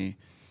in a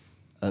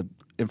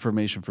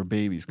information for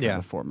babies kind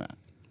of format.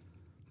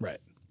 right.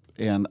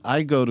 And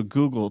I go to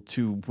Google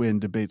to win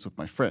debates with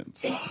my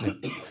friends.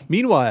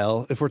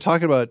 Meanwhile, if we're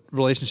talking about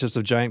relationships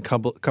of giant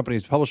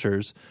companies,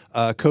 publishers,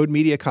 Code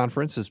Media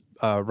Conference is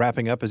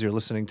wrapping up as you're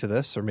listening to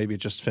this, or maybe it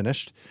just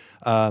finished.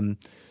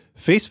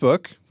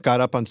 Facebook got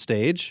up on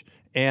stage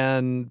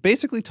and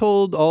basically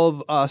told all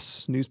of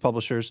us news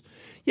publishers,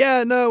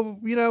 yeah, no,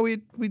 we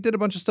did a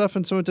bunch of stuff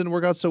and some of it didn't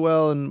work out so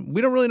well, and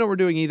we don't really know what we're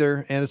doing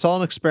either, and it's all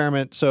an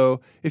experiment.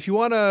 So if you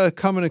want to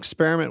come and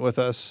experiment with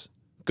us,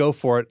 go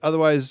for it.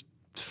 Otherwise,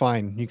 it's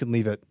fine. You can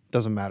leave it.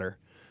 Doesn't matter.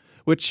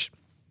 Which,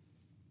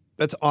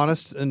 that's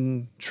honest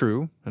and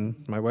true.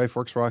 And my wife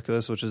works for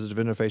Oculus, which is a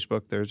division of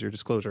Facebook. There's your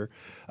disclosure.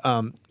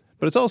 But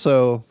it's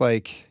also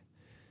like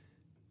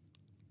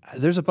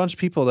there's a bunch of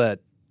people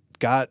that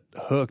got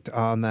hooked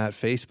on that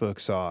Facebook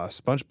sauce.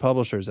 A bunch of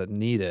publishers that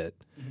need it.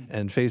 Mm-hmm.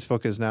 And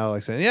Facebook is now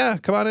like saying, yeah,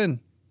 come on in.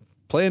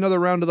 Play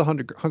another round of the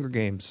Hunger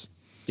Games.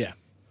 Yeah.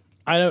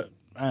 I don't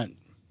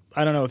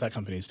know what that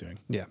company is doing.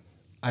 Yeah.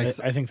 I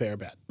think they are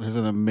bad. There's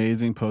an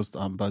amazing post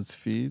on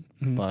BuzzFeed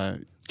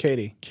by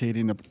Katie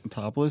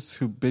Natopoulos,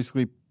 who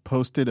basically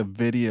posted a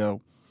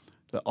video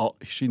that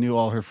she knew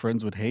all her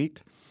friends would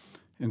hate.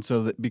 And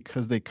so that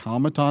because they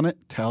comment on it,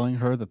 telling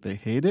her that they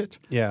hate it,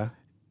 Yeah.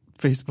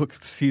 Facebook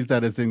sees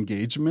that as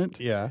engagement.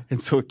 Yeah. And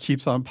so it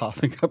keeps on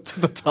popping up to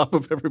the top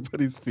of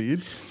everybody's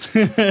feed.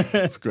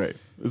 It's great.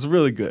 It's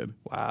really good.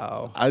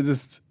 Wow. I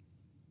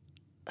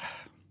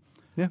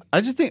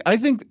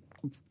think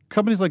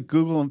companies like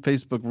Google and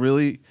Facebook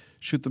really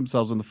shoot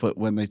themselves in the foot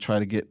when they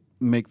try to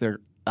make their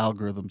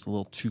algorithms a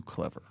little too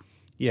clever.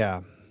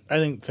 Yeah. I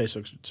think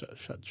Facebook should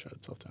shut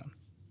itself down.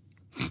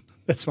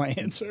 That's my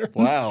answer.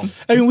 Wow.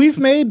 I mean, we've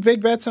made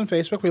big bets on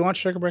Facebook. We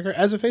launched Circuit Breaker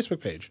as a Facebook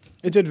page.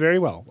 It did very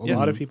well. A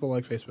lot of people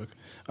like Facebook.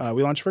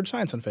 We launched Verge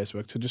Science on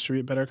Facebook to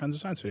distribute better kinds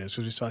of science videos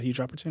because we saw a huge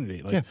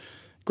opportunity.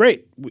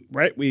 Great,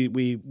 right?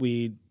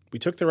 We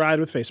took the ride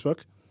with Facebook.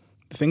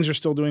 The things are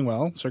still doing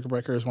well. Circuit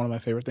Breaker is one of my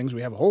favorite things.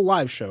 We have a whole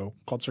live show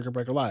called Circuit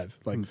Breaker Live.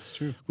 That's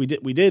true. We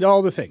did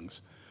all the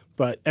things,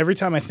 but every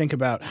time I think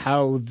about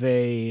how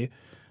they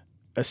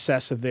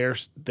assess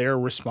their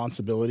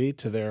responsibility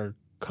to their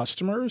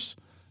customers,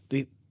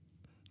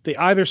 they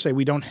either say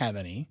we don't have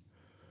any,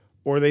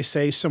 or they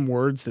say some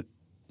words that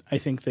I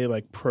think they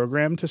like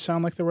program to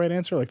sound like the right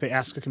answer. Like they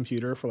ask a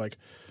computer for like,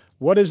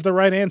 what is the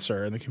right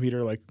answer, and the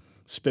computer like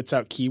spits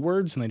out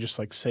keywords, and they just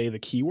like say the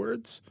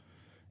keywords,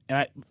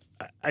 and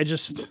I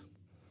just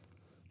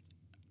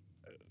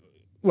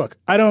look,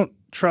 I don't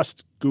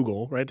trust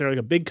Google, right? They're like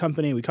a big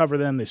company. We cover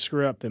them. They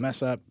screw up. They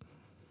mess up.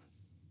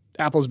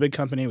 Apple's a big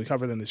company. We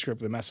cover them. They screw up.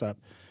 They mess up.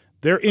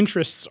 Their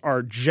interests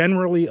are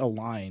generally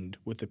aligned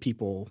with the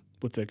people,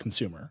 with the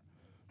consumer.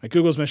 Like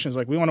Google's mission is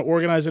like, we want to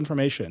organize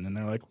information. And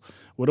they're like,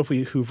 what if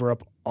we hoover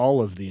up all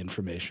of the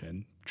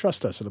information?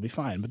 Trust us. It'll be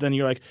fine. But then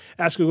you're like,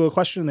 ask Google a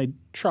question and they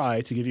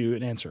try to give you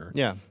an answer.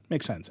 Yeah.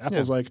 Makes sense.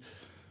 Apple's like,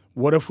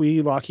 what if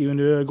we lock you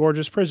into a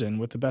gorgeous prison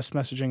with the best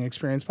messaging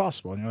experience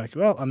possible? And you're like,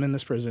 well, I'm in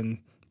this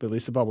prison, but at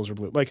least the bubbles are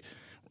blue. Like,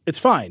 it's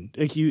fine.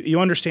 Like you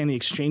understand the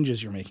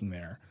exchanges you're making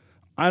there.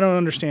 I don't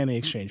understand the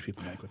exchange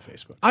people make with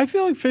Facebook. I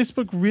feel like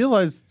Facebook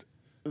realized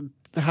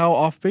how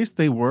off base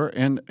they were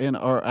and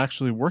are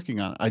actually working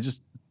on it. I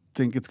just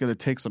think it's going to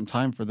take some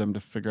time for them to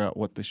figure out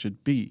what they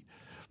should be.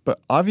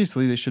 But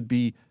obviously they should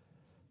be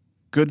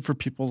good for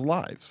people's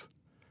lives.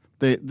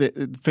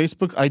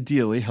 Facebook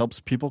ideally helps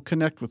people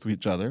connect with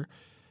each other.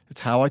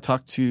 It's how I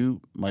talk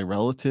to my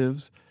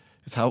relatives.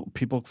 It's how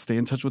people stay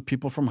in touch with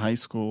people from high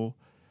school.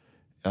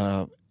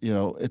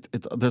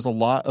 There's a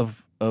lot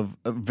of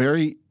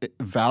very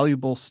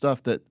valuable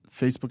stuff that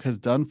Facebook has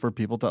done for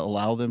people to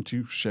allow them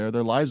to share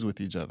their lives with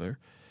each other.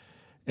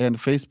 and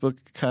Facebook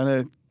kind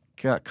of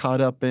got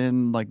caught up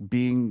in like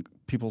being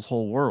people's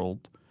whole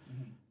world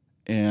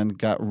and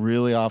got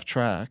really off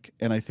track.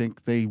 And I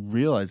think they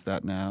realize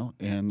that now,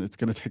 and it's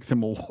going to take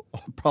them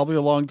probably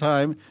a long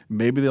time.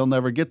 Maybe they'll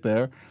never get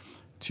there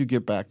to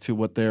get back to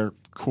what their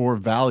core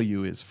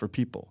value is for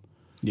people.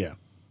 Yeah.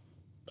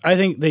 I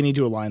think they need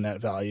to align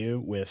that value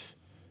with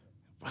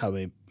how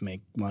they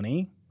make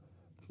money,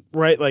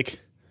 right? Like,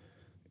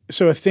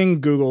 so a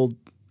thing Google,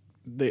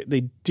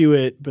 they do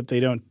it, but they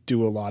don't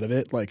do a lot of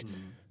it. Like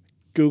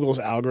Google's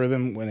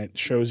algorithm, when it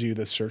shows you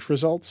the search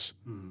results,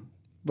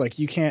 like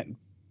you can't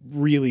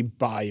really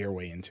buy your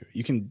way into it.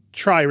 You can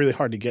try really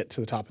hard to get to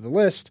the top of the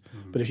list,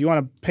 but if you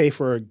want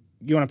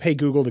to pay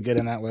Google to get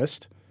in that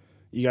list,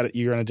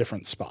 you're in a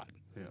different spot.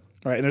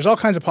 Right, and there's all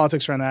kinds of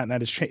politics around that, and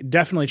that has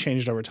definitely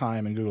changed over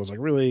time. And Google's like,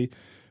 really,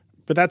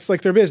 but that's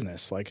like their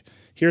business. Like,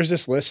 here's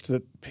this list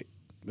that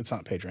it's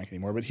not PageRank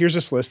anymore, but here's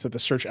this list that the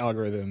search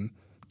algorithm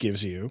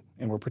gives you,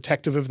 and we're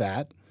protective of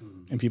that.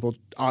 And people,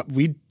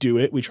 we do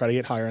it. We try to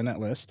get higher on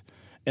that list,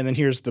 and then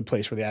here's the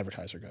place where the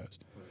advertiser goes.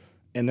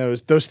 And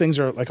those things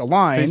are like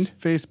aligned.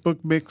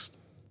 Facebook makes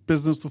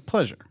business with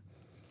pleasure.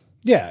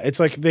 Yeah, it's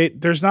like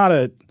there's not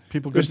a.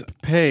 People could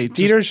pay.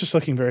 Dieter's just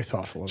looking very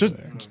thoughtful over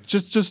there.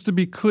 Just to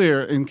be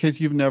clear, in case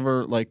you've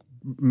never like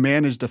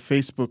managed a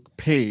Facebook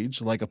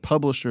page like a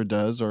publisher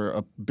does or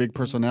a big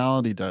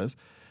personality does,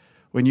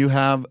 when you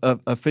have a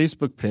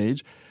Facebook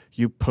page,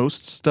 you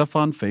post stuff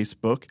on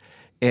Facebook,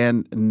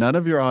 and none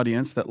of your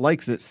audience that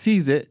likes it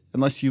sees it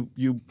unless you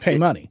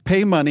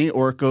pay money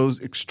or it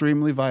goes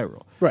extremely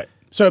viral. Right.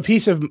 So a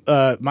piece of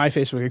my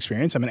Facebook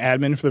experience, I'm an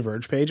admin for the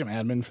Verge page. I'm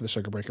an admin for the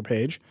Circuit Breaker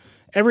page.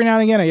 Every now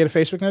and again, I get a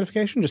Facebook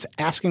notification just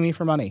asking me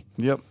for money.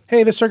 Yep.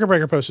 Hey, the Circuit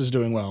Breaker post is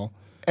doing well.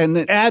 And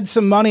then add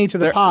some money to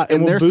the pot,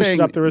 and we'll boost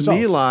up the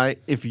results. Eli,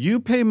 if you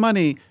pay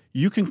money,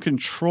 you can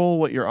control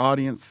what your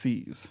audience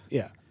sees.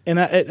 Yeah. And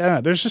I don't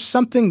know, there's just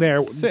something there.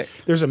 Sick.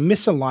 There's a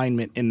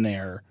misalignment in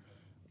there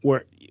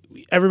where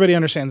everybody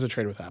understands the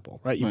trade with Apple,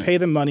 right? You pay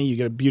them money, you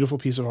get a beautiful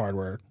piece of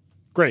hardware.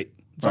 Great.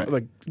 It's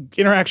like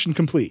interaction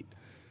complete.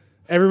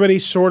 Everybody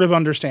sort of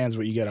understands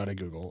what you get out of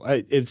Google.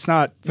 It's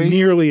not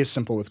nearly as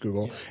simple with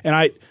Google. And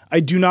I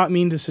do not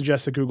mean to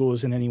suggest that Google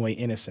is in any way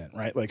innocent,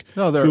 right? Like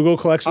Google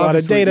collects a lot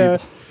of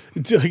data.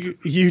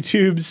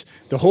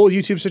 The whole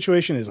YouTube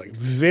situation is like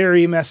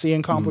very messy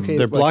and complicated.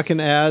 They're blocking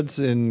ads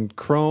in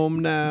Chrome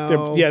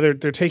now. They're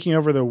taking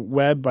over the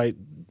web by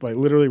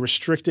literally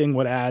restricting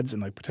what ads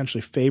and like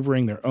potentially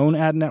favoring their own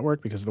ad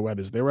network because the web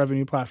is their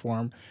revenue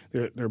platform.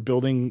 They're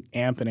building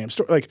AMP and AMP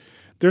Store. Like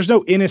there's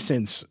no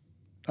innocence.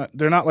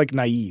 They're not like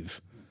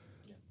naive,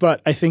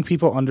 but I think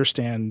people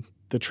understand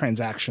the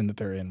transaction that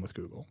they're in with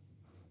Google,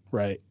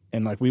 right?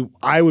 And like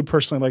I would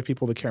personally like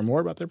people to care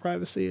more about their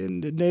privacy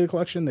and data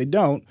collection. They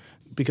don't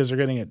because they're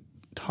getting a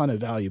ton of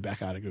value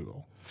back out of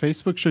Google.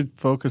 Facebook should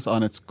focus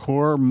on its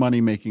core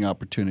money-making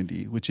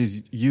opportunity, which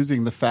is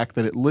using the fact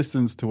that it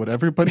listens to what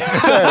everybody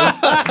says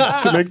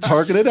to make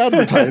targeted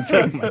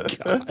advertising.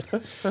 Oh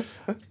my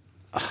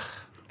God.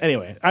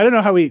 Anyway, I don't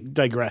know how we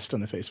digressed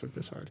onto Facebook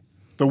this hard.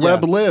 The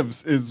web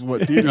lives is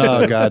what Dieter says.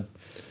 Oh, God.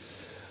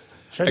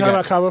 Should I talk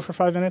about Cabo for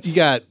 5 minutes? You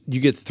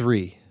get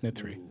 3. Net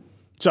 3.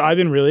 So I've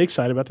been really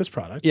excited about this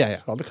product. Yeah.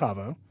 It's called the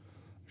Cabo.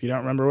 If you don't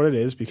remember what it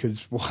is,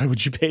 because why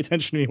would you pay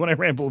attention to me when I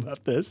ramble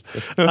about this?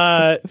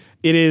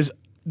 It is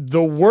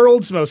the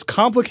world's most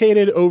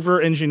complicated,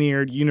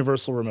 over-engineered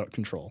universal remote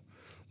control,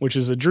 which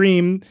is a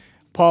dream.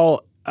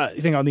 Paul, I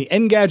think on the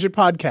Engadget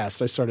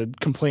podcast, I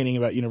started complaining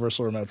about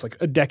universal remotes like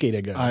a decade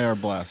ago. IR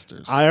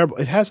blasters.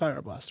 It has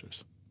IR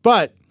blasters.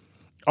 But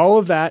all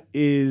of that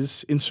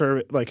is in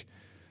service, like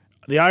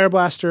the IR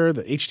blaster,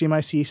 the HDMI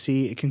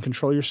CC, it can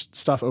control your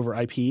stuff over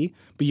IP,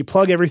 but you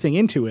plug everything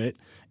into it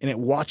and it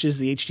watches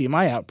the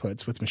HDMI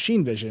outputs with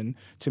machine vision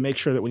to make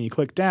sure that when you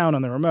click down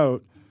on the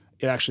remote,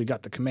 it actually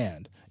got the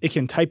command. It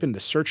can type into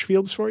search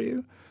fields for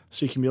you.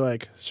 So you can be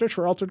like, search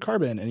for altered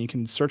carbon, and you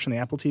can search on the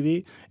Apple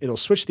TV. It'll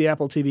switch the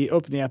Apple TV,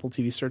 open the Apple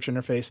TV search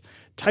interface,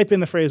 type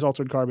in the phrase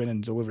altered carbon,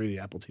 and deliver you the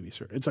Apple TV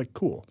search. It's like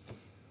cool.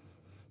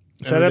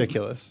 It's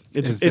ridiculous.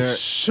 It's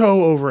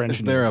so over-engineered.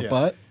 Is there a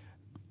butt?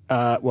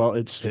 Well,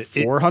 it's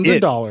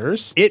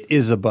 $400. It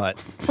is a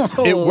butt.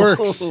 It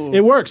works.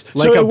 It works.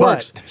 Like so a it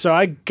works. butt. So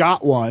I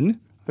got one,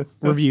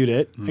 reviewed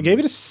it. I gave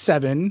it a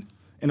 7.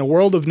 In a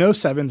world of no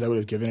 7s, I would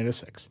have given it a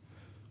 6.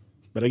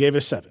 But I gave it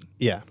a 7.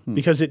 Yeah.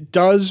 Because it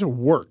does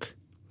work.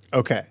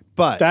 Okay.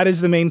 But that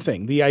is the main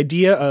thing. The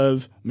idea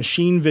of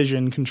machine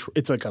vision control,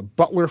 it's like a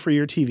butler for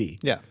your TV.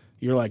 Yeah.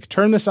 You're like,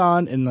 turn this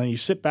on, and then you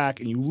sit back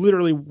and you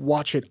literally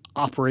watch it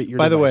operate your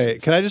By devices. the way,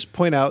 can I just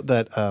point out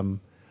that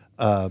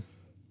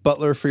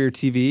butler for your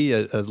TV,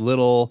 a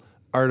little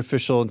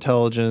artificial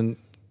intelligent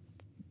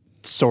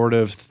sort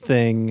of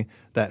thing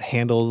that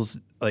handles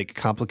like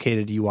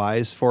complicated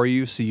UIs for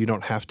you so you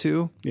don't have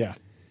to? Yeah.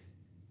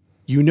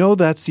 You know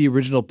that's the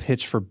original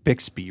pitch for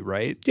Bixby,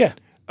 right? Yeah.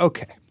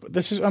 Okay.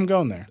 But I'm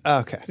going there.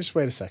 Okay. Just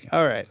wait a second.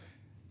 All right.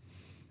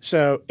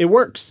 So it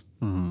works.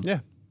 Mm-hmm. Yeah.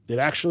 It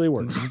actually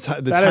works.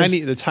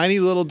 The tiny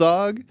little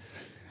dog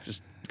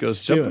just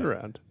goes jumping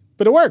around.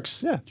 But it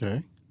works. Yeah.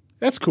 Okay.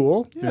 That's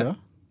cool. Yeah.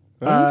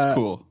 That's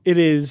cool.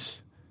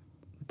 It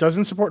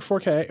doesn't support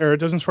 4K, or it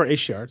doesn't support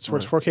HDR. It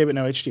supports 4K but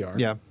no HDR.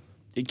 Yeah.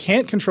 It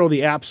can't control the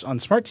apps on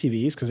smart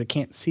TVs because it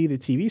can't see the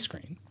TV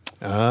screen.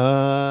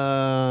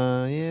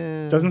 Yeah.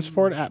 Doesn't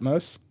support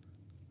Atmos.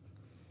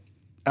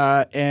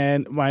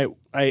 And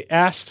I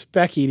asked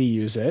Becky to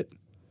use it.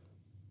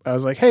 I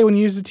was like, hey, when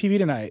you use the TV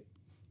tonight,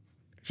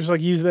 just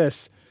like use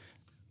this.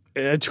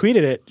 I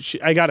tweeted it.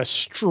 I got a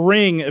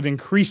string of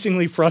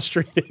increasingly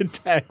frustrated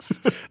texts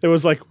that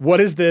was like, what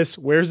is this?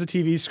 Where's the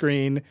TV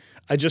screen?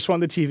 I just want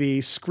the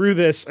TV. Screw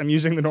this. I'm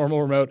using the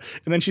normal remote.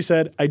 And then she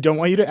said, I don't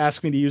want you to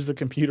ask me to use the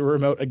computer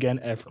remote again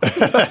ever.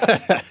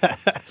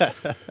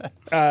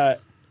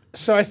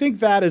 So I think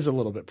that is a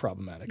little bit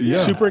problematic.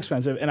 It's super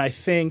expensive. And I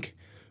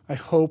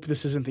hope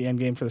this isn't the end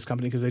game for this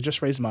company because they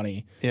just raised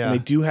money. Yeah. And they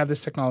do have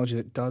this technology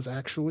that does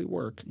actually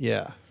work.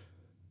 Yeah.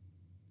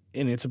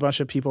 And it's a bunch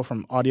of people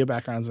from audio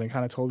backgrounds, and they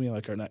kind of told me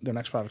like their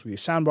next product would be a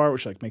soundbar,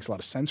 which like makes a lot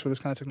of sense for this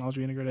kind of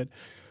technology integrated.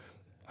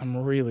 I'm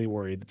really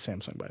worried that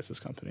Samsung buys this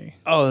company.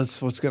 Oh,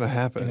 that's what's going to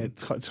happen. And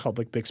it's called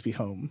like Bixby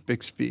Home.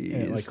 Bixby.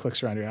 And it like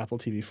clicks around your Apple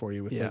TV for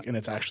you with and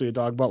it's actually a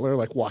dog butler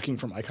like walking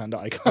from icon to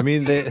icon. I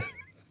mean,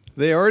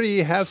 they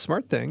already have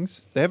smart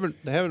things. They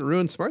haven't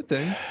ruined smart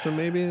things, so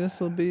maybe this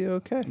will be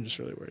okay. I'm just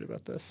really worried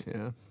about this.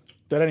 Yeah.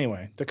 But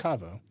anyway, the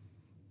Cavo.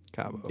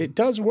 Cabo. It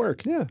does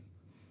work. Yeah.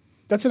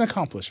 That's an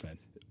accomplishment.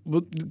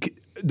 Well,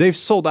 they've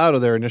sold out of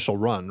their initial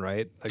run,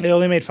 right? Like, They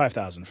only made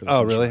 5,000 for this.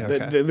 Oh, really?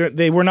 initial. Okay.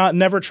 They were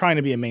never trying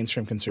to be a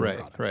mainstream consumer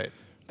product. Right.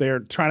 They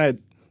were trying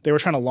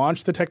to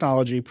launch the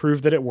technology,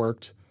 prove that it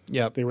worked.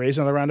 Yep. They raised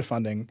another round of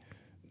funding.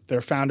 Their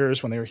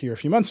founders, when they were here a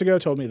few months ago,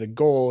 told me the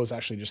goal is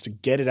actually just to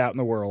get it out in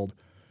the world,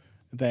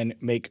 then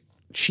make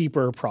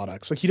cheaper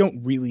products. Like you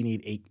don't really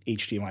need 8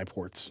 HDMI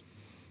ports.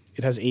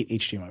 It has 8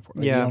 HDMI ports.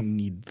 Like, Yeah. You don't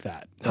need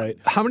that, right?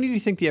 How many do you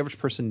think the average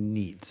person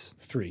needs?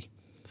 3.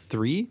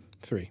 3?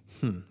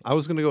 I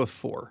was going to go with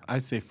 4. I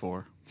say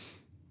 4.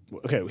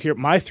 Okay, here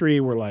my 3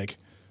 were like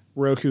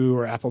Roku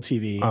or Apple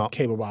TV,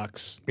 cable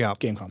box,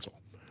 game console.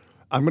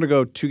 I'm going to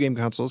go 2 game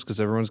consoles because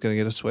everyone's going to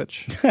get a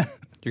Switch. You're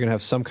going to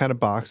have some kind of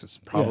box. It's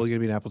probably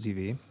going to be an Apple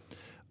TV.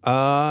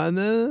 And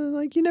then,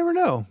 like, you never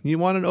know. You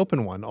want an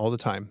open one all the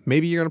time.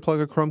 Maybe you're going to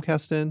plug a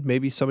Chromecast in.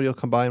 Maybe somebody will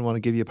come by and want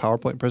to give you a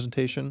PowerPoint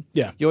presentation.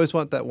 Yeah. You always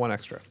want that one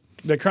extra.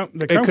 The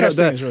Chromecast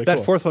thing is really that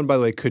cool. fourth one, by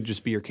the way, could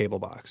just be your cable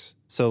box.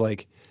 So,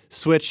 like,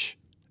 Switch,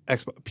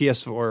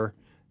 PS4,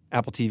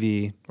 Apple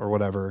TV, or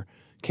whatever,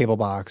 cable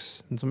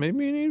box. And so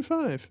maybe you need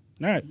 5.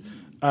 All right.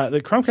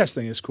 The Chromecast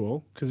thing is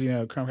cool because,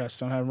 Chromecasts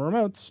don't have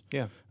remotes.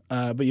 Yeah.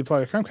 But you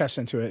plug a Chromecast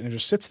into it and it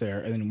just sits there.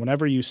 And then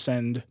whenever you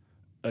send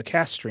a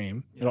cast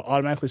stream, it'll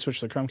automatically switch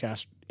to the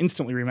Chromecast,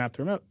 instantly remap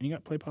the remote, and you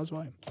got play, pause,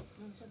 volume.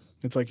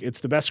 It's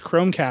the best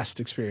Chromecast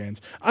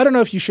experience. I don't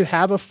know if you should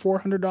have a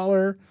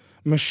 $400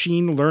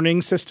 machine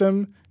learning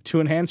system to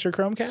enhance your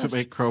Chromecast. To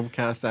make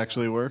Chromecast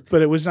actually work.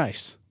 But it was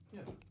nice.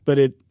 Yeah. But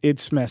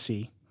it's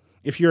messy.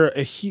 If you're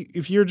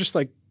just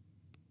like,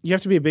 you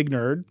have to be a big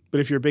nerd, but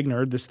if you're a big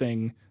nerd, this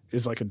thing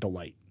is like a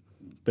delight.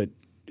 But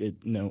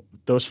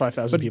those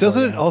 5,000 But people.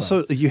 doesn't it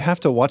also, you have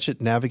to watch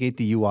it navigate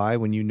the UI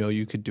when you know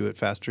you could do it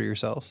faster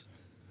yourself?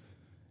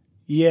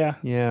 Yeah.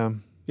 Yeah.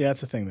 Yeah,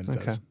 that's a thing that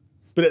it does.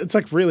 But it's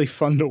like really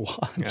fun to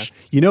watch. Yeah.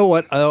 You know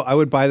what? I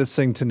would buy this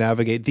thing to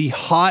navigate the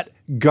hot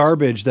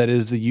garbage that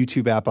is the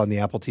YouTube app on the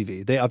Apple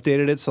TV. They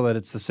updated it so that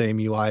it's the same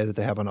UI that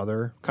they have on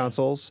other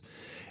consoles,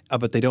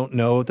 but they don't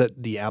know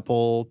that the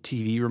Apple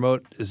TV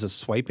remote is a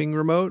swiping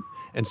remote.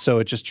 And so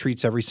it just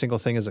treats every single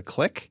thing as a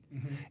click.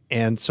 Mm-hmm.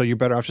 And so you're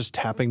better off just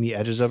tapping the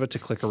edges of it to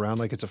click around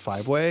like it's a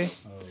 5-way.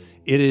 Oh.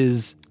 It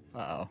is.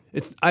 Wow.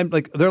 I'm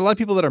like, there are a lot of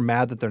people that are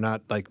mad that they're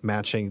not like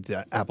matching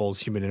the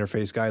Apple's human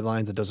interface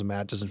guidelines. It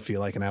doesn't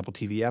feel like an Apple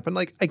TV app. And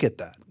like, I get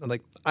that. And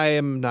like, I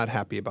am not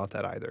happy about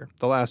that either.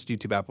 The last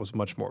YouTube app was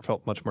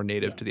felt much more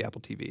native to the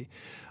Apple TV.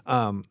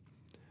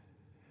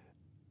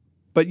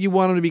 But you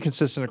want them to be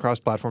consistent across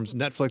platforms.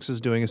 Netflix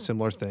is doing a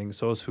similar thing.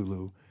 So is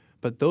Hulu.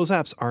 But those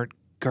apps aren't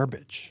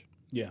garbage.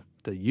 Yeah.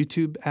 The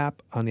YouTube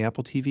app on the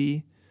Apple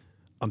TV,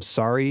 I'm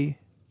sorry.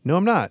 No,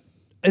 I'm not.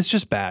 It's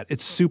just bad.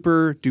 It's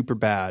super duper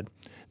bad.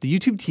 The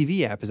YouTube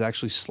TV app is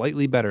actually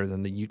slightly better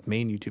than the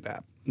main YouTube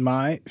app.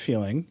 My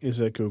feeling is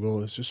that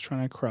Google is just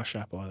trying to crush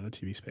Apple out of the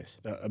TV space.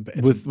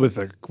 With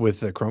the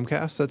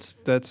Chromecast,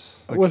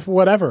 that's like, with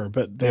whatever,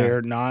 but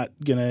they're not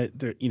gonna.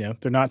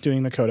 They're not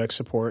doing the codec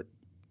support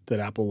that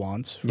Apple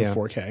wants for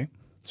 4K.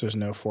 So there's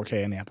no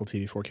 4K in the Apple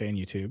TV, 4K in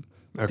YouTube.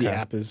 Okay. The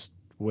app is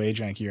way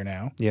jankier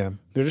now. Yeah.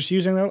 They're just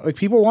using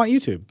people want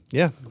YouTube.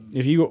 Yeah.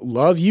 If you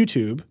love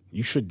YouTube,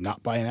 you should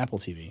not buy an Apple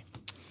TV.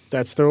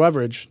 That's their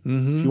leverage.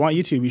 Mm-hmm. If you want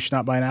YouTube, you should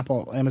not buy an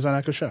Amazon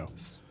Echo Show.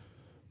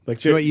 Like,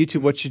 if you want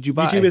YouTube, what should you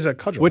buy? YouTube is a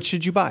cudgel. What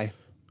should you buy?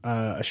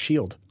 A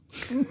Shield.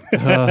 You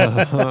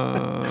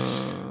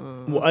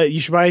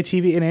should buy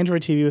an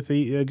Android TV with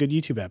a good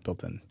YouTube app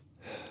built in.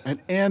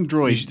 An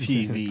Android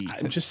TV.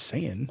 I'm just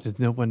saying.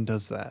 No one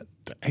does that.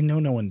 I know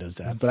no one does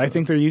that, but I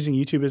think they're using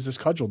YouTube as this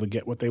cudgel to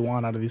get what they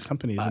want out of these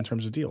companies in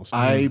terms of deals.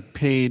 I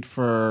paid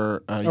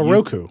for a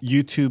Roku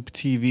YouTube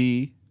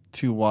TV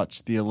to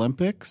watch the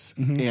Olympics,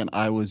 and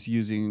I was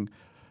using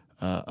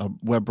a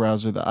web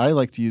browser that I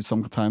like to use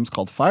sometimes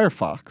called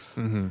Firefox.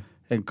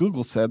 And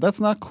Google said, that's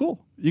not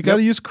cool. You got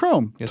to use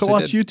Chrome to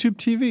watch YouTube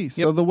TV.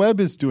 So the web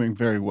is doing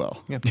very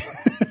well. Yep.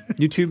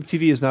 YouTube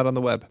TV is not on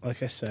the web.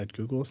 Like I said,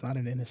 Google is not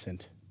an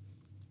innocent,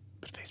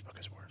 but Facebook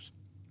is worse.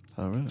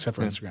 All right. Except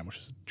for Instagram, which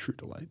is a true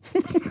delight.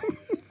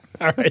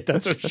 All right,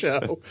 that's our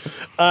show.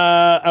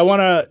 I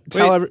want to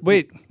tell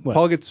Wait, What?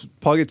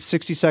 Paul gets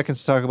 60 seconds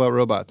to talk about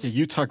robots.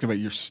 You talked about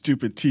your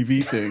stupid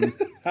TV thing.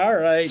 All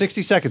right.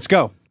 60 seconds,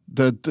 go.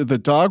 The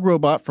dog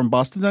robot from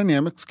Boston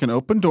Dynamics can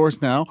open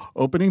doors now.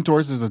 Opening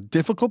doors is a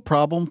difficult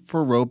problem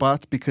for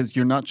robots because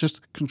you're not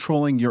just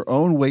controlling your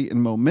own weight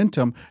and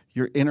momentum.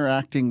 You're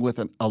interacting with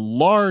a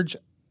large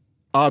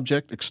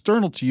object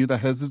external to you that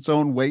has its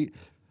own weight,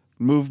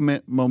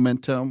 movement,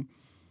 momentum.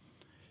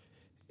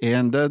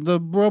 And the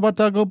robot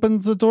dog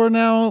opens the door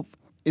now.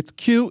 It's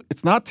cute.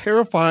 It's not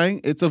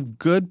terrifying. It's of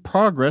good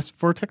progress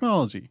for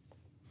technology.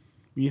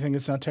 You think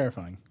it's not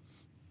terrifying?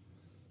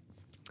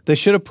 They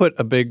should have put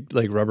a big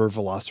like rubber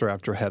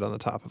velociraptor head on the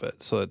top of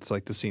it. So it's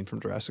like the scene from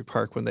Jurassic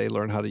Park when they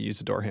learn how to use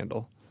a door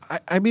handle.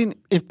 I mean,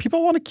 if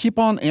people want to keep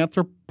on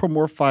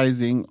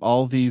anthropomorphizing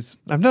all these...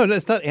 No,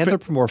 it's not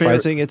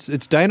anthropomorphizing. It's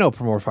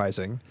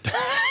dinopomorphizing.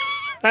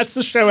 That's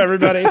the show,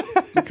 everybody.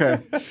 Okay,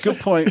 good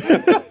point.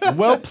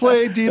 Well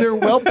played, Dieter.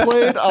 Well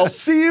played. I'll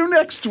see you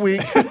next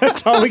week.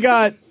 That's all we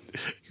got.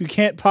 You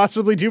can't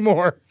possibly do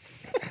more.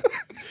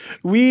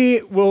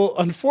 We will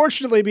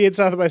unfortunately be at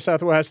South by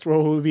Southwest, where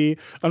we'll be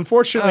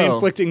unfortunately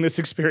inflicting this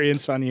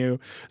experience on you.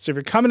 So if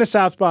you're coming to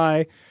South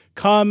by,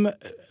 come.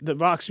 The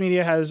Vox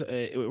Media has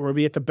we'll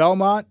be at the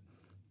Belmont.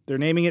 They're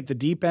naming it the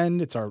Deep End.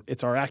 It's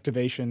our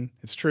activation.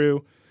 It's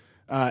true.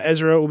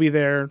 Ezra will be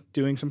there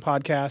doing some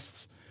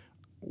podcasts.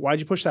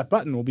 Why'd you push that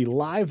button? We'll be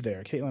live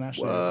there. Caitlin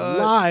Ashley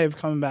live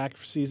coming back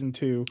for season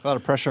 2. A lot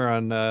of pressure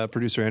on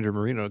producer Andrew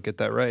Marino to get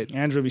that right.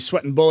 Andrew will be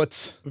sweating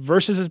bullets.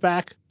 Versus is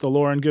back, the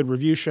Lauren Good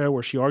review show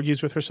where she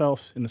argues with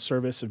herself in the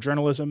service of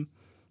journalism.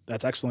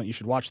 That's excellent. You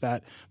should watch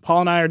that. Paul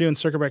and I are doing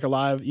Circuit Breaker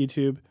Live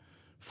YouTube,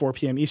 4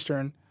 p.m.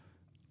 Eastern.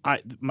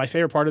 My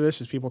favorite part of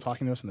this is people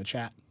talking to us in the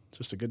chat. It's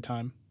just a good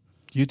time.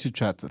 YouTube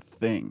chat's a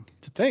thing.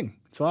 It's a thing.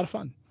 It's a lot of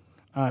fun.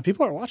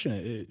 People are watching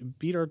it. It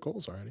beat our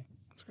goals already.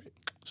 That's great.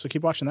 So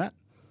keep watching that.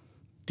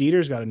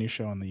 Dieter's got a new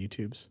show on the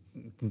YouTubes.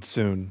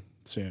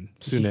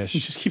 Soonish. He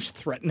just keeps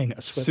threatening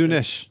us with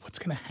Soonish. What's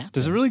going to happen?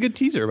 There's a really good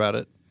teaser about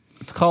it.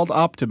 It's called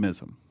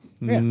Optimism.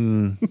 Yeah.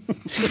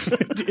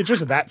 It's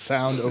just that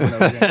sound over and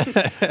over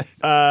again.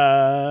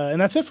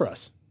 And that's it for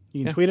us.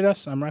 You can tweet at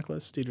us. I'm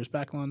Reckless. Dieter's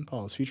Backlund.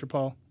 Paul is Future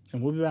Paul.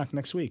 And we'll be back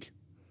next week.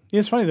 Yeah,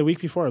 it's funny. The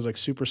week before I was like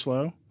super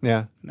slow.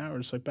 Yeah. Now we're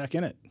just like back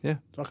in it. Yeah.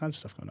 There's all kinds of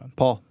stuff going on.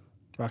 Paul.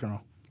 Rock and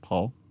roll.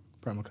 Paul.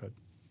 Promo code.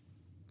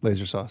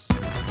 Laser sauce.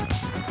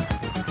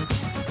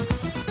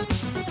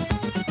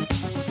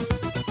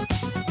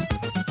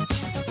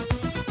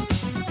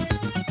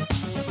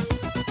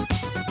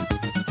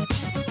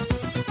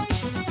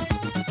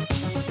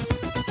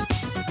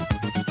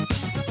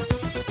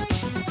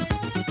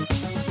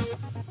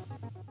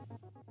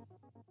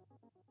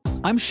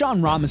 I'm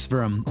Sean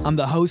Rameswaram. I'm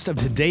the host of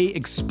Today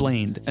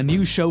Explained, a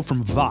new show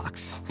from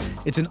Vox.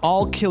 It's an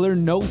all-killer,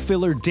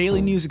 no-filler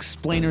daily news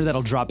explainer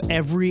that'll drop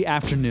every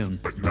afternoon.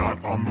 But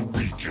not on the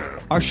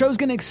weekend. Our show's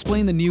gonna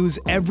explain the news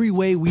every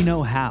way we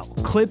know how.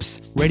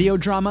 Clips, radio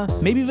drama,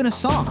 maybe even a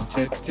song.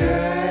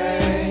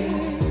 Today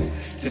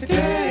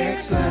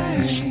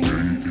Explain.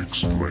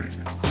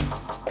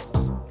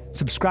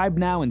 Subscribe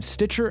now in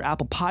Stitcher,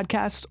 Apple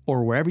Podcasts,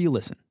 or wherever you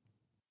listen.